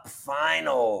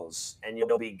CUPFINALS and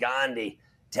you'll be Gandhi.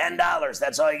 $10,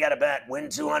 that's all you got to bet. Win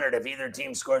 $200 if either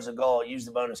team scores a goal. Use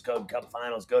the bonus code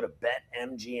CUPFINALS. Go to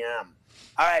BetMGM.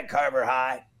 All right, Carver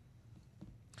High.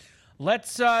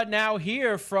 Let's now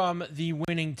hear from the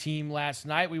winning team last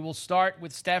night. We will start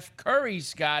with Steph Curry,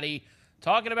 Scotty,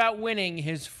 talking about winning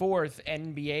his 4th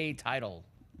NBA title.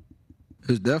 It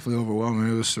was definitely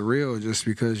overwhelming. It was surreal just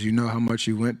because you know how much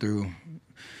you went through,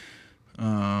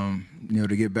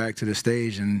 to get back to the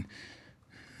stage. And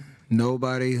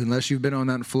nobody, unless you've been on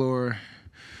that floor,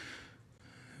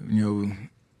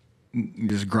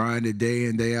 just grinded day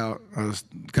in, day out. I was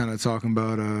kind of talking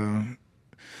about,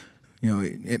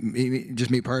 just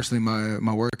me personally,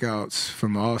 my workouts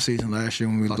from all season last year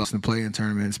when we lost in the play-in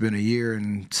tournament. It's been a year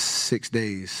and 6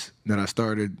 days that I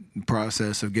started the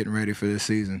process of getting ready for this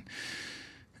season.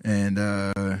 And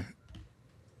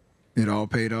it all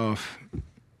paid off.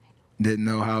 Didn't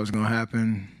know how it was going to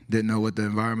happen. Didn't know what the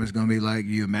environment's going to be like.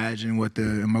 You imagine what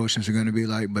the emotions are going to be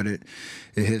like, but it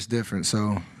hits different.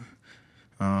 So,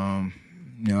 out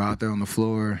there on the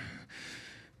floor,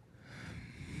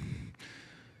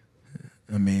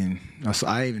 I mean, I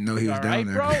didn't even know he was down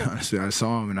there. Honestly, I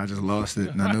saw him and I just lost it,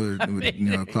 and I knew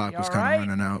the clock was kind of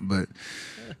running out. But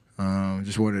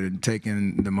just wanted to take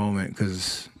in the moment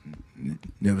because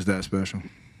it was that special.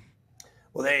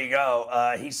 Well, there you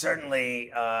go. He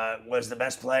certainly was the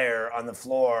best player on the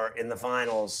floor in the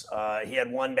finals. He had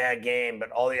one bad game,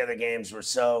 but all the other games were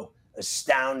so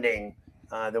astounding.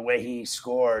 The way he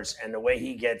scores and the way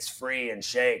he gets free and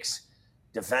shakes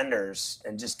defenders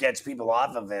and just gets people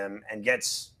off of him and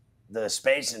gets the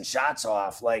space and shots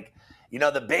off. Like,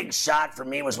 the big shot for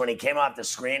me was when he came off the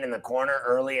screen in the corner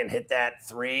early and hit that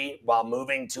 3 while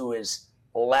moving to his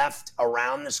left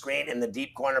around the screen in the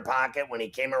deep corner pocket when he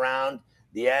came around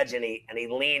the edge and he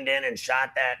leaned in and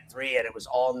shot that 3 and it was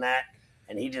all net.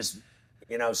 And he just,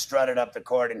 strutted up the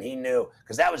court, and he knew,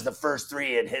 because that was the first 3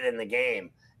 he had hit in the game.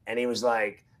 And he was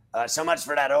like, so much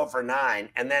for that 0 for 9.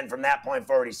 And then from that point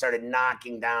forward, he started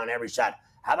knocking down every shot.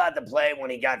 How about the play when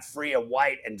he got free of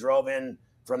White and drove in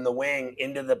from the wing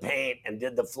into the paint and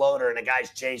did the floater, and the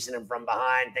guy's chasing him from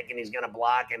behind thinking he's going to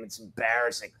block him? It's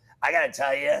embarrassing. I got to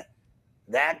tell you,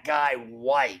 that guy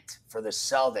White for the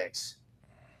Celtics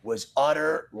was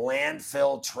utter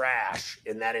landfill trash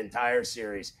in that entire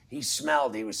series. He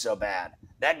smelled. He was so bad.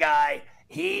 That guy,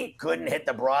 he couldn't hit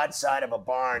the broadside of a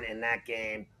barn in that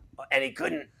game, and he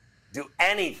couldn't do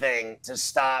anything to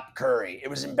stop Curry. It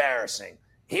was embarrassing.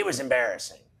 He was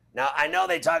embarrassing. Now, I know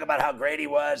they talk about how great he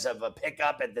was of a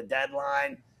pickup at the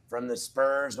deadline from the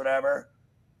Spurs, whatever.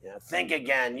 Think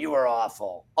again. You were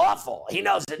awful. Awful. He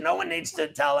knows it. No one needs to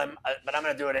tell him, but I'm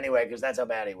going to do it anyway because that's how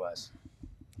bad he was.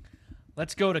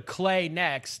 Let's go to Clay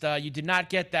next. You did not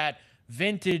get that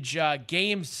vintage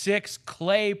Game 6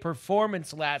 Clay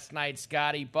performance last night,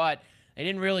 Scotty, but they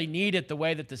didn't really need it the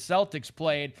way that the Celtics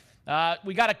played.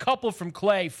 We got a couple from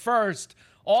Clay. First,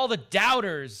 all the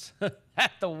doubters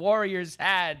that the Warriors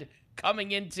had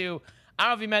coming into, I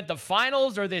don't know if he meant the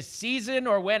finals or this season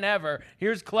or whenever.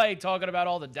 Here's Clay talking about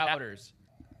all the doubters.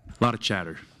 A lot of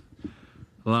chatter.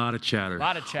 A lot of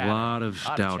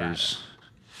doubters.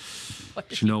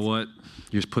 But you know what?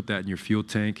 You just put that in your fuel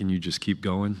tank and you just keep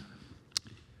going.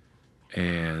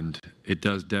 And it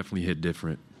does definitely hit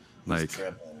different. Like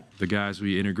the guys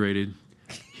we integrated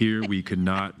here, we could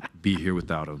not be here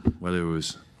without them. Whether it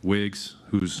was Wiggs,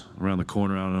 who's around the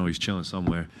corner, I don't know, he's chilling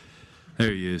somewhere.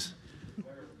 There he is.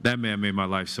 That man made my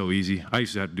life so easy. I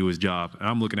used to have to do his job. And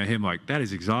I'm looking at him like, that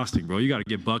is exhausting, bro. You got to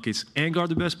get buckets and guard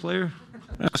the best player?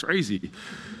 That's crazy.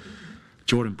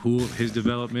 Jordan Poole, his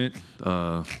development,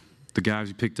 the guys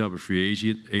he picked up at free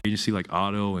agency like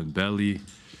Otto and Belly.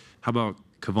 How about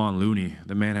Kevon Looney?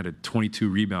 The man had a 22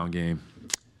 rebound game.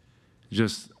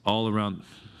 Just all around,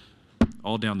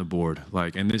 all down the board.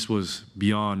 And this was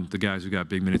beyond the guys who got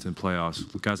big minutes in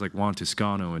playoffs. Guys like Juan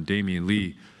Toscano and Damian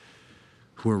Lee,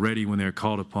 who were ready when they were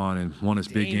called upon and won us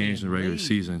big games in the regular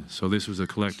season. So this was a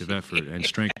collective effort, and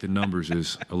strength in numbers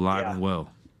is alive and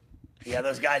well. Yeah,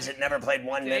 those guys that never played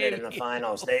 1 minute in the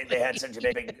finals, they had such a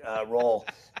big role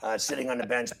sitting on the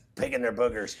bench, picking their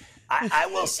boogers. I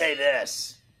will say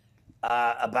this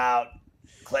about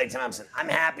Klay Thompson. I'm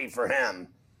happy for him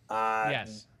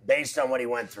based on what he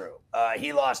went through.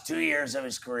 He lost 2 years of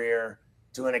his career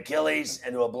to an Achilles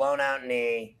and to a blown-out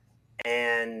knee.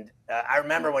 And I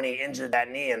remember when he injured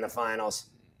that knee in the finals,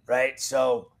 right?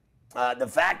 So the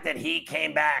fact that he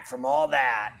came back from all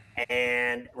that,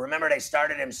 and remember they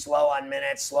started him slow on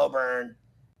minutes, slow burn,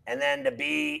 and then to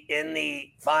be in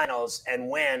the finals and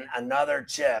win another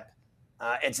chip,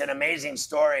 it's an amazing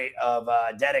story of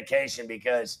dedication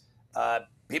because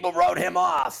people wrote him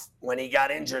off when he got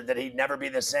injured that he'd never be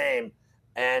the same,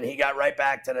 and he got right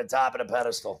back to the top of the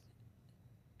pedestal.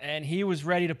 And he was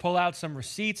ready to pull out some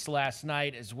receipts last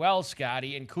night as well,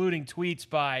 Scotty, including tweets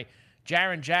by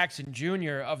Jaren Jackson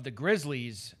Jr. of the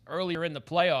Grizzlies earlier in the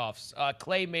playoffs.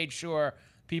 Clay made sure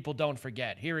people don't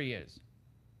forget. Here he is.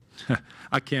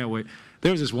 I can't wait.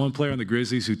 There was this one player on the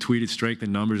Grizzlies who tweeted strength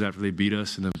in numbers after they beat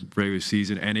us in the regular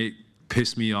season, and it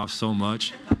pissed me off so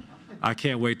much. I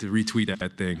can't wait to retweet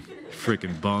that thing.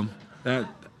 Freaking bum. I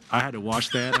had to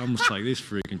watch that. I'm just like, this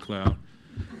freaking clown.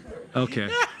 Okay.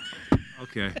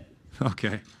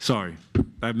 Sorry.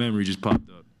 That memory just popped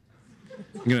up.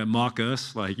 You're going to mock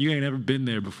us? Like, you ain't ever been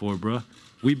there before, bro.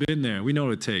 We been there. We know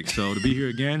what it takes. So to be here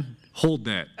again, hold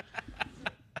that.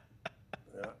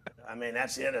 I mean,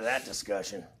 that's the end of that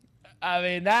discussion. I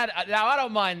mean, now I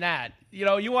don't mind that. You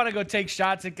know, you want to go take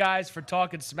shots at guys for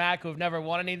talking smack who have never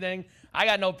won anything. I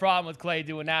got no problem with Clay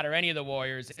doing that or any of the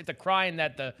Warriors. It's a crying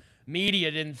that the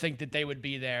media didn't think that they would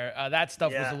be there. That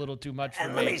stuff was a little too much for me.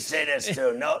 And let me say this,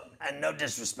 too. No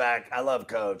disrespect. I love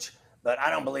Coach. But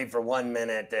I don't believe for 1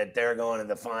 minute that they're going to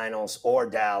the finals or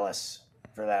Dallas,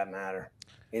 for that matter.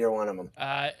 Either one of them.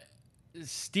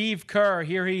 Steve Kerr,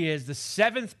 here he is, the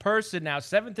seventh person now,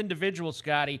 seventh individual,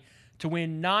 Scotty, to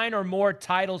win 9 or more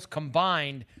titles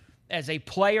combined as a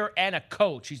player and a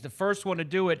coach. He's the first one to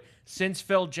do it since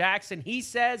Phil Jackson. He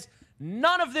says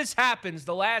none of this happens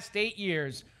the last 8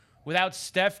 years without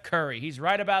Steph Curry. He's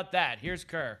right about that. Here's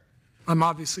Kerr. I'm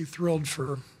obviously thrilled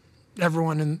for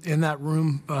everyone in that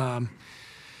room, and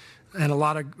a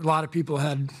lot of people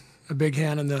had a big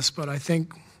hand in this. But I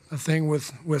think the thing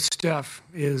with Steph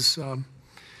is,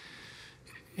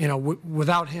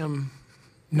 without him,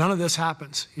 none of this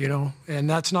happens. And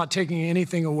that's not taking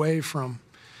anything away from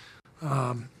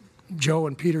Joe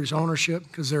and Peter's ownership,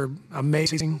 because they're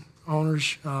amazing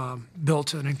owners,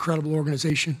 built an incredible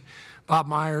organization. Bob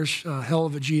Myers, a hell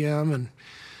of a GM,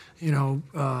 and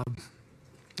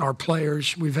our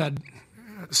players. We've had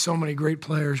so many great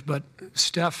players, but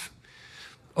Steph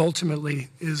ultimately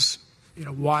is,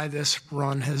 why this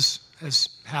run has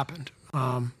happened.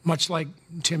 Much like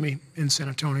Timmy in San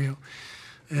Antonio,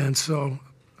 and so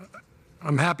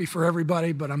I'm happy for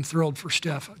everybody, but I'm thrilled for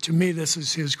Steph. To me, this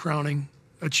is his crowning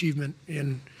achievement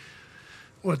in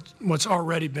what's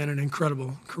already been an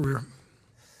incredible career.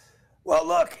 Well,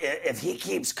 look, if he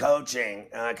keeps coaching,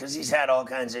 because he's had all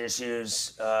kinds of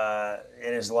issues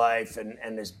in his life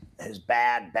and his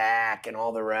bad back and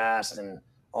all the rest and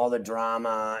all the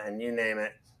drama and you name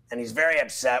it, and he's very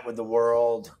upset with the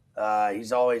world.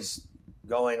 He's always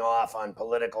going off on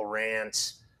political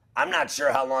rants. I'm not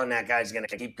sure how long that guy's going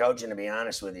to keep coaching, to be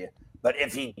honest with you. But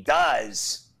if he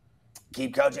does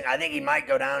keep coaching, I think he might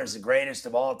go down as the greatest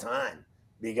of all time,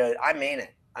 because I mean it.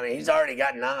 I mean, he's already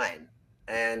got 9,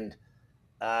 and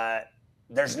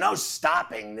there's no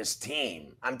stopping this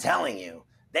team. I'm telling you,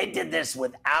 they did this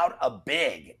without a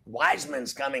big.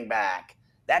 Wiseman's coming back.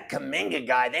 That Kuminga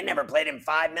guy, they never played him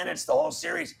 5 minutes the whole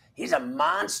series. He's a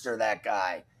monster, that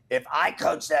guy. If I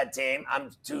coach that team, I'm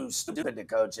too stupid to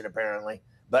coach it apparently,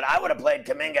 but I would have played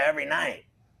Kuminga every night.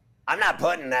 I'm not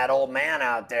putting that old man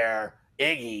out there,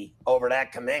 Iggy, over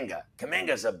that Kuminga.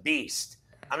 Kuminga's a beast.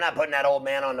 I'm not putting that old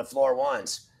man on the floor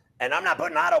once, and I'm not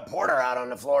putting Otto Porter out on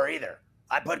the floor either.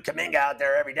 I put Kuminga out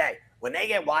there every day. When they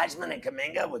get Wiseman and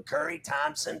Kuminga with Curry,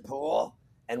 Thompson, Poole,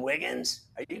 and Wiggins,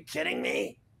 are you kidding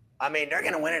me? I mean, they're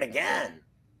going to win it again.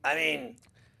 I mean,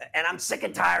 and I'm sick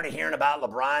and tired of hearing about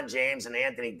LeBron James and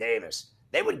Anthony Davis.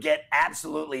 They would get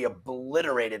absolutely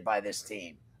obliterated by this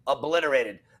team.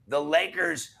 Obliterated. The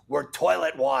Lakers were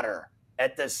toilet water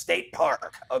at the state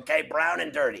park, okay? Brown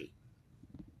and dirty.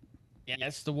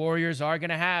 Yes, the Warriors are going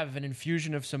to have an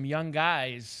infusion of some young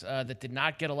guys that did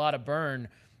not get a lot of burn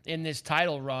in this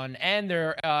title run. And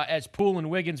they're, as Poole and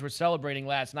Wiggins were celebrating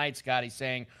last night, Scotty,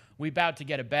 saying, we about to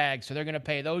get a bag. So they're going to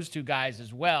pay those two guys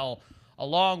as well,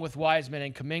 along with Wiseman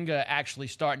and Kuminga actually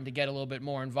starting to get a little bit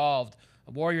more involved.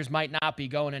 The Warriors might not be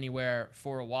going anywhere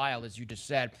for a while, as you just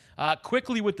said.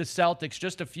 Quickly with the Celtics,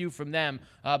 just a few from them,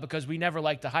 because we never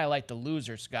like to highlight the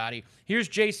loser, Scotty. Here's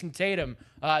Jason Tatum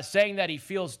saying that he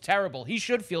feels terrible. He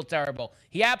should feel terrible.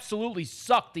 He absolutely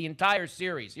sucked the entire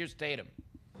series. Here's Tatum.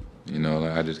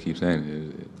 Like I just keep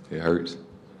saying, it hurts.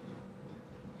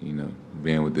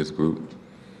 Being with this group,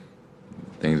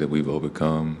 things that we've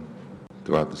overcome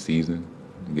throughout the season,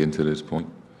 getting to this point.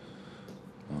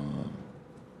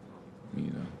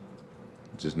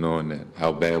 Just knowing that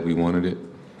how bad we wanted it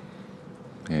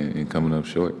and coming up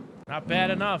short. Not bad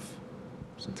enough.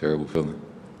 It's a terrible feeling.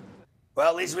 Well,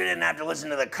 at least we didn't have to listen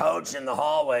to the coach in the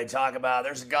hallway talk about,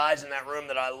 there's guys in that room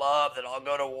that I love that I'll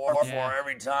go to war for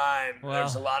every time. Well,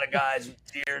 there's a lot of guys with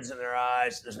tears in their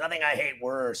eyes. There's nothing I hate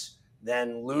worse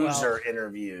than loser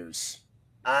interviews.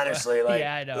 Honestly,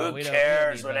 who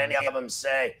cares what any of them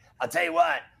say? I'll tell you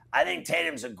what, I think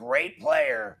Tatum's a great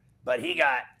player, but he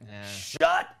got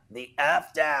shut the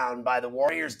F down by the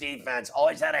Warriors defense.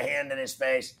 Always had a hand in his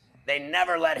face. They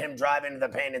never let him drive into the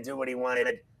paint and do what he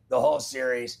wanted the whole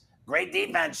series. Great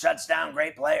defense shuts down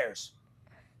great players.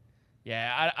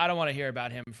 Yeah, I don't want to hear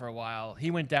about him for a while.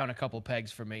 He went down a couple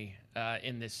pegs for me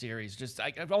in this series,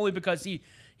 only because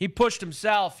he pushed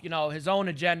himself, his own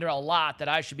agenda a lot, that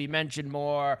I should be mentioned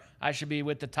more. I should be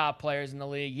with the top players in the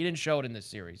league. He didn't show it in this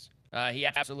series. He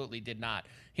absolutely did not.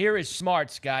 Here is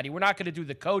Smart, Scotty. We're not going to do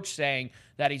the coach saying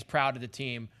that he's proud of the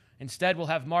team. Instead, we'll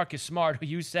have Marcus Smart, who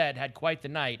you said had quite the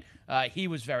night. He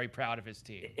was very proud of his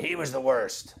team. He was the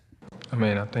worst. I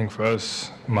mean, I think for us,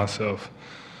 myself,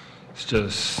 it's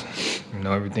just,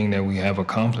 everything that we have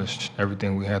accomplished,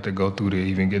 everything we had to go through to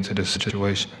even get to this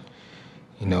situation.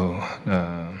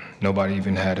 Nobody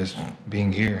even had us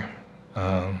being here,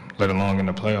 let alone in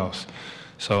the playoffs.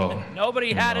 So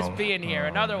nobody had us being here.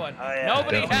 Another one. Oh, yeah.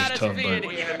 Nobody had us tough, being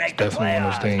here. It's definitely one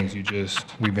of those things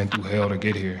we've been through hell to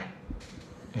get here.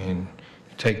 And you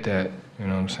take that, you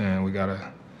know what I'm saying? We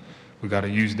gotta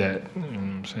use that, you know what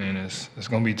I'm saying? It's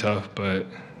gonna be tough, but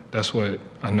that's what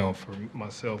I know for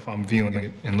myself. I'm viewing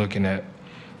it and looking at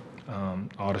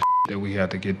all the that we had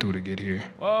to get through to get here.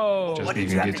 Whoa! Just to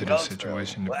even get to this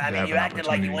situation. Well, I mean, you acted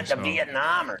like you went to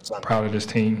Vietnam or something. Proud of this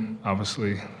team.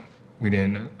 Obviously, we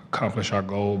didn't accomplish our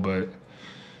goal, but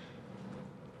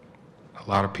a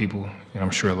lot of people, and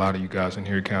I'm sure a lot of you guys in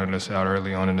here counted us out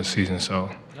early on in the season. So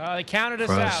they counted us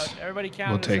out. Everybody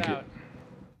counted us out. We'll take it.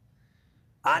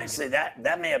 Honestly,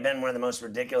 that may have been one of the most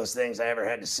ridiculous things I ever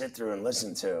had to sit through and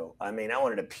listen to. I mean, I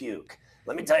wanted to puke.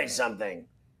 Let me tell you something.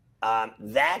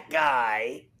 That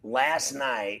guy last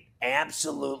night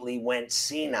absolutely went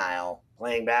senile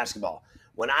playing basketball.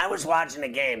 When I was watching the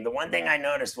game, the one thing I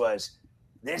noticed was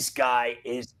this guy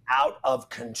is out of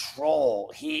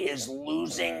control. He is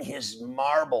losing his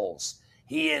marbles.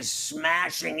 He is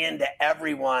smashing into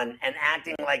everyone and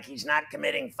acting like he's not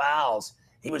committing fouls.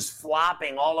 He was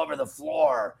flopping all over the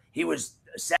floor. He was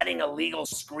setting illegal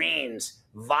screens,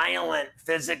 violent,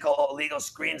 physical illegal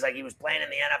screens like he was playing in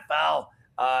the NFL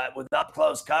with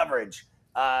up-close coverage.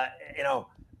 I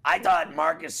thought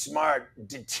Marcus Smart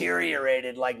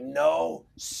deteriorated like no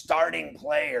starting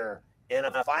player in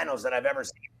a finals that I've ever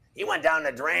seen. He went down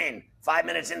the drain. 5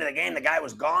 minutes into the game, the guy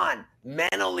was gone,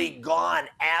 mentally gone,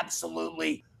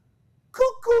 absolutely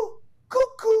cuckoo,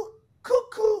 cuckoo,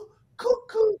 cuckoo,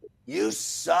 cuckoo. You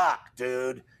suck,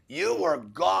 dude. You were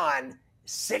gone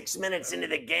 6 minutes into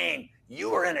the game.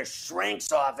 You were in a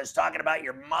shrink's office talking about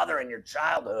your mother and your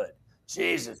childhood.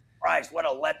 Jesus Christ, what a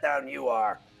letdown you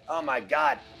are. Oh, my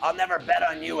God. I'll never bet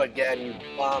on you again, you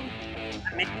bum.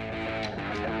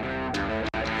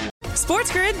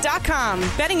 SportsGrid.com.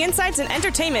 Betting insights and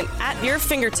entertainment at your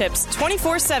fingertips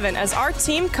 24/7 as our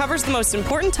team covers the most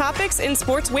important topics in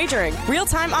sports wagering.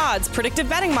 Real-time odds, predictive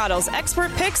betting models,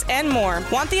 expert picks, and more.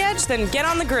 Want the edge? Then get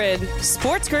on the grid.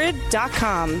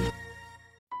 SportsGrid.com.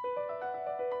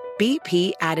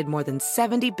 BP added more than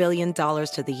 $70 billion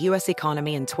to the U.S.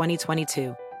 economy in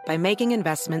 2022 by making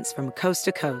investments from coast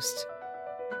to coast.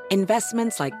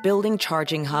 Investments like building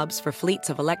charging hubs for fleets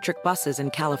of electric buses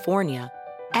in California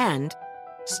and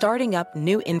starting up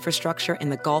new infrastructure in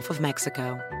the Gulf of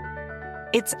Mexico.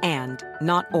 It's and,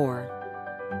 not or.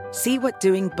 See what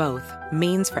doing both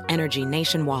means for energy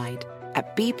nationwide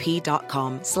at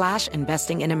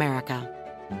bp.com/investing in America.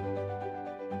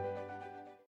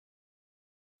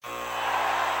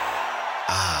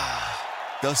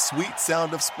 The sweet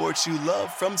sound of sports you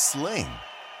love from Sling.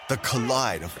 The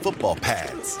collide of football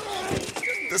pads.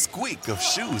 The squeak of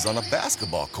shoes on a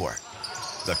basketball court.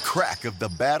 The crack of the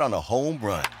bat on a home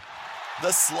run.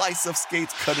 The slice of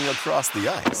skates cutting across the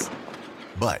ice.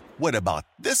 But what about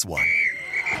this one?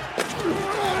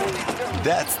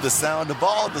 That's the sound of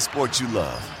all the sports you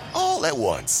love, all at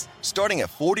once. Starting at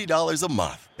 $40 a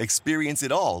month. Experience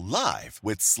it all live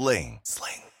with Sling.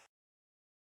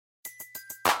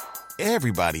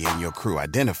 Everybody in your crew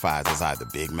identifies as either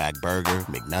Big Mac Burger,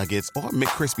 McNuggets, or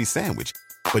McCrispy Sandwich.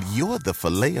 But you're the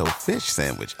Filet-O-Fish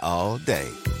Sandwich all day.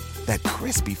 That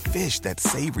crispy fish, that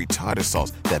savory tartar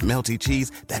sauce, that melty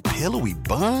cheese, that pillowy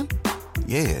bun.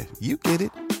 Yeah, you get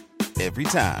it. Every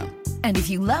time. And if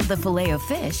you love the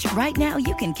Filet-O-Fish, right now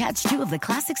you can catch two of the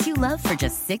classics you love for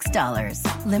just $6.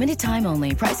 Limited time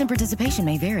only. Price and participation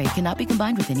may vary. Cannot be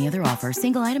combined with any other offer.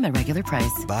 Single item at regular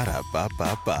price.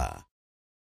 Ba-da-ba-ba-ba.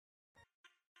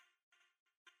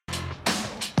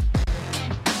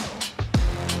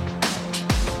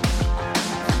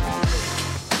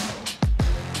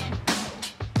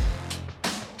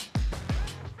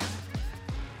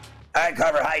 All right,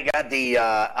 Carver, how you got the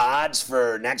odds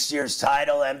for next year's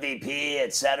title, MVP,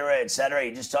 et cetera, et cetera?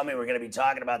 You just told me we're going to be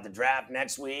talking about the draft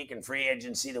next week and free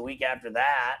agency the week after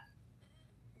that.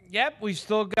 Yep, we've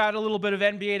still got a little bit of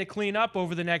NBA to clean up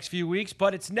over the next few weeks,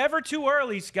 but it's never too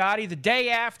early, Scotty, the day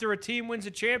after a team wins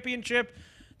a championship,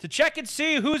 to check and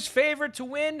see who's favored to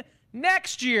win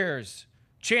next year's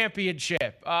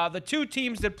championship. The two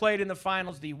teams that played in the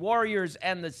finals, the Warriors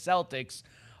and the Celtics,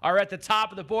 are at the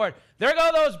top of the board. There go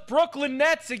those Brooklyn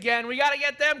Nets again. We got to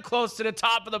get them close to the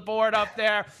top of the board up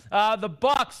there. The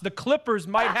Bucks, the Clippers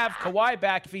might have Kawhi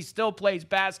back if he still plays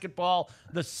basketball.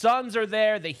 The Suns are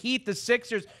there. The Heat, the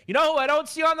Sixers. You know who I don't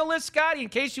see on the list, Scotty? In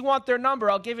case you want their number,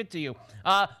 I'll give it to you.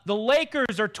 The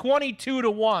Lakers are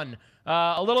 22-1.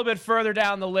 A little bit further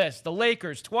down the list. The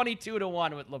Lakers,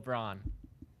 22-1 with LeBron.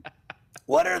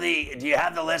 Do you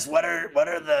have the list? What are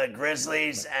the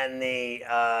Grizzlies and the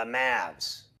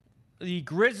Mavs? The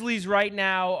Grizzlies right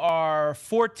now are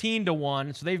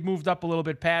 14-1, so they've moved up a little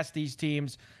bit past these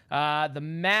teams. The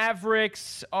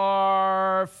Mavericks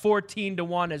are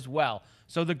 14-1 as well.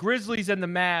 So the Grizzlies and the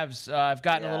Mavs have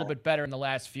gotten a little bit better in the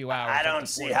last few hours. I don't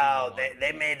see how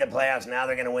they made the playoffs. Now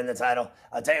they're going to win the title.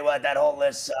 I'll tell you what, that whole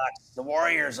list sucks. The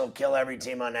Warriors will kill every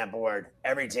team on that board,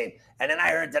 every team. And then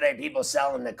I heard today people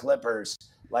selling the Clippers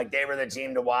like they were the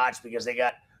team to watch because they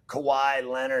got Kawhi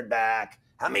Leonard back.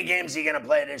 How many games are you going to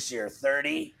play this year?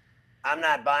 30? I'm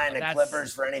not buying the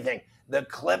Clippers for anything. The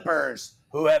Clippers,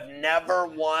 who have never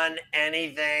won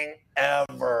anything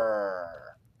ever.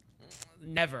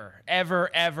 Never,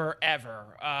 ever, ever,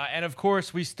 ever. And, of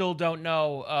course, we still don't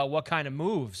know what kind of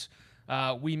moves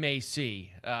we may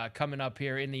see coming up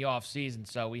here in the offseason,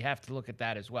 so we have to look at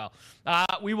that as well.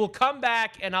 We will come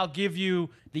back, and I'll give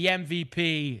you the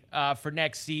MVP for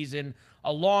next season,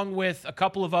 along with a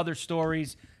couple of other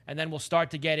stories, and then we'll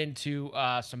start to get into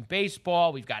some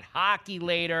baseball. We've got hockey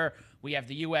later. We have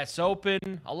the U.S.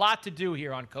 Open. A lot to do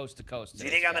here on Coast to Coast. Do you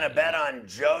think I'm going to bet on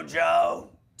JoJo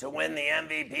to win the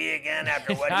MVP again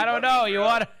after what I don't know. You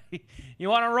want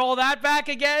to roll that back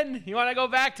again? You want to go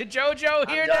back to JoJo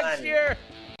here next year?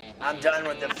 I'm done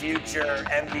with the future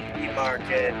MVP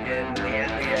market in the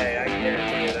NBA. I can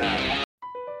guarantee you that.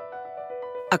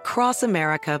 Across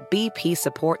America, BP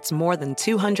supports more than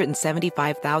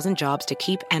 275,000 jobs to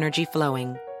keep energy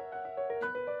flowing.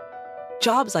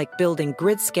 Jobs like building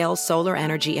grid-scale solar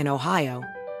energy in Ohio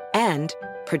and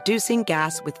producing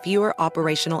gas with fewer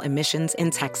operational emissions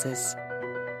in Texas.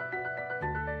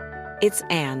 It's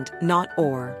and, not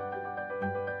or.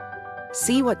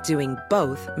 See what doing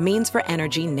both means for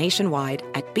energy nationwide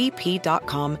at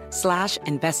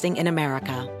bp.com/investing in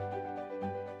America.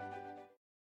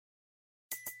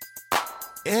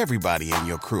 Everybody in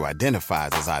your crew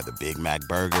identifies as either Big Mac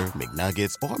Burger,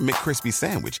 McNuggets, or McCrispy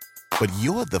Sandwich. But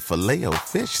you're the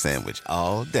Filet-O-Fish Sandwich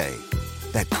all day.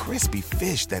 That crispy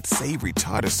fish, that savory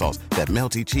tartar sauce, that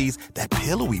melty cheese, that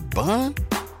pillowy bun.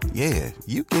 Yeah,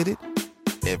 you get it.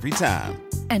 Every time.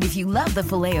 And if you love the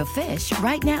Filet-O-Fish,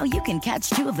 right now you can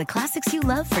catch two of the classics you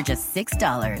love for just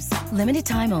 $6. Limited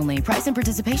time only. Price and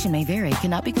participation may vary.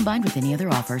 Cannot be combined with any other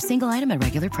offer. Single item at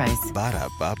regular price.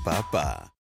 Ba-da-ba-ba-ba.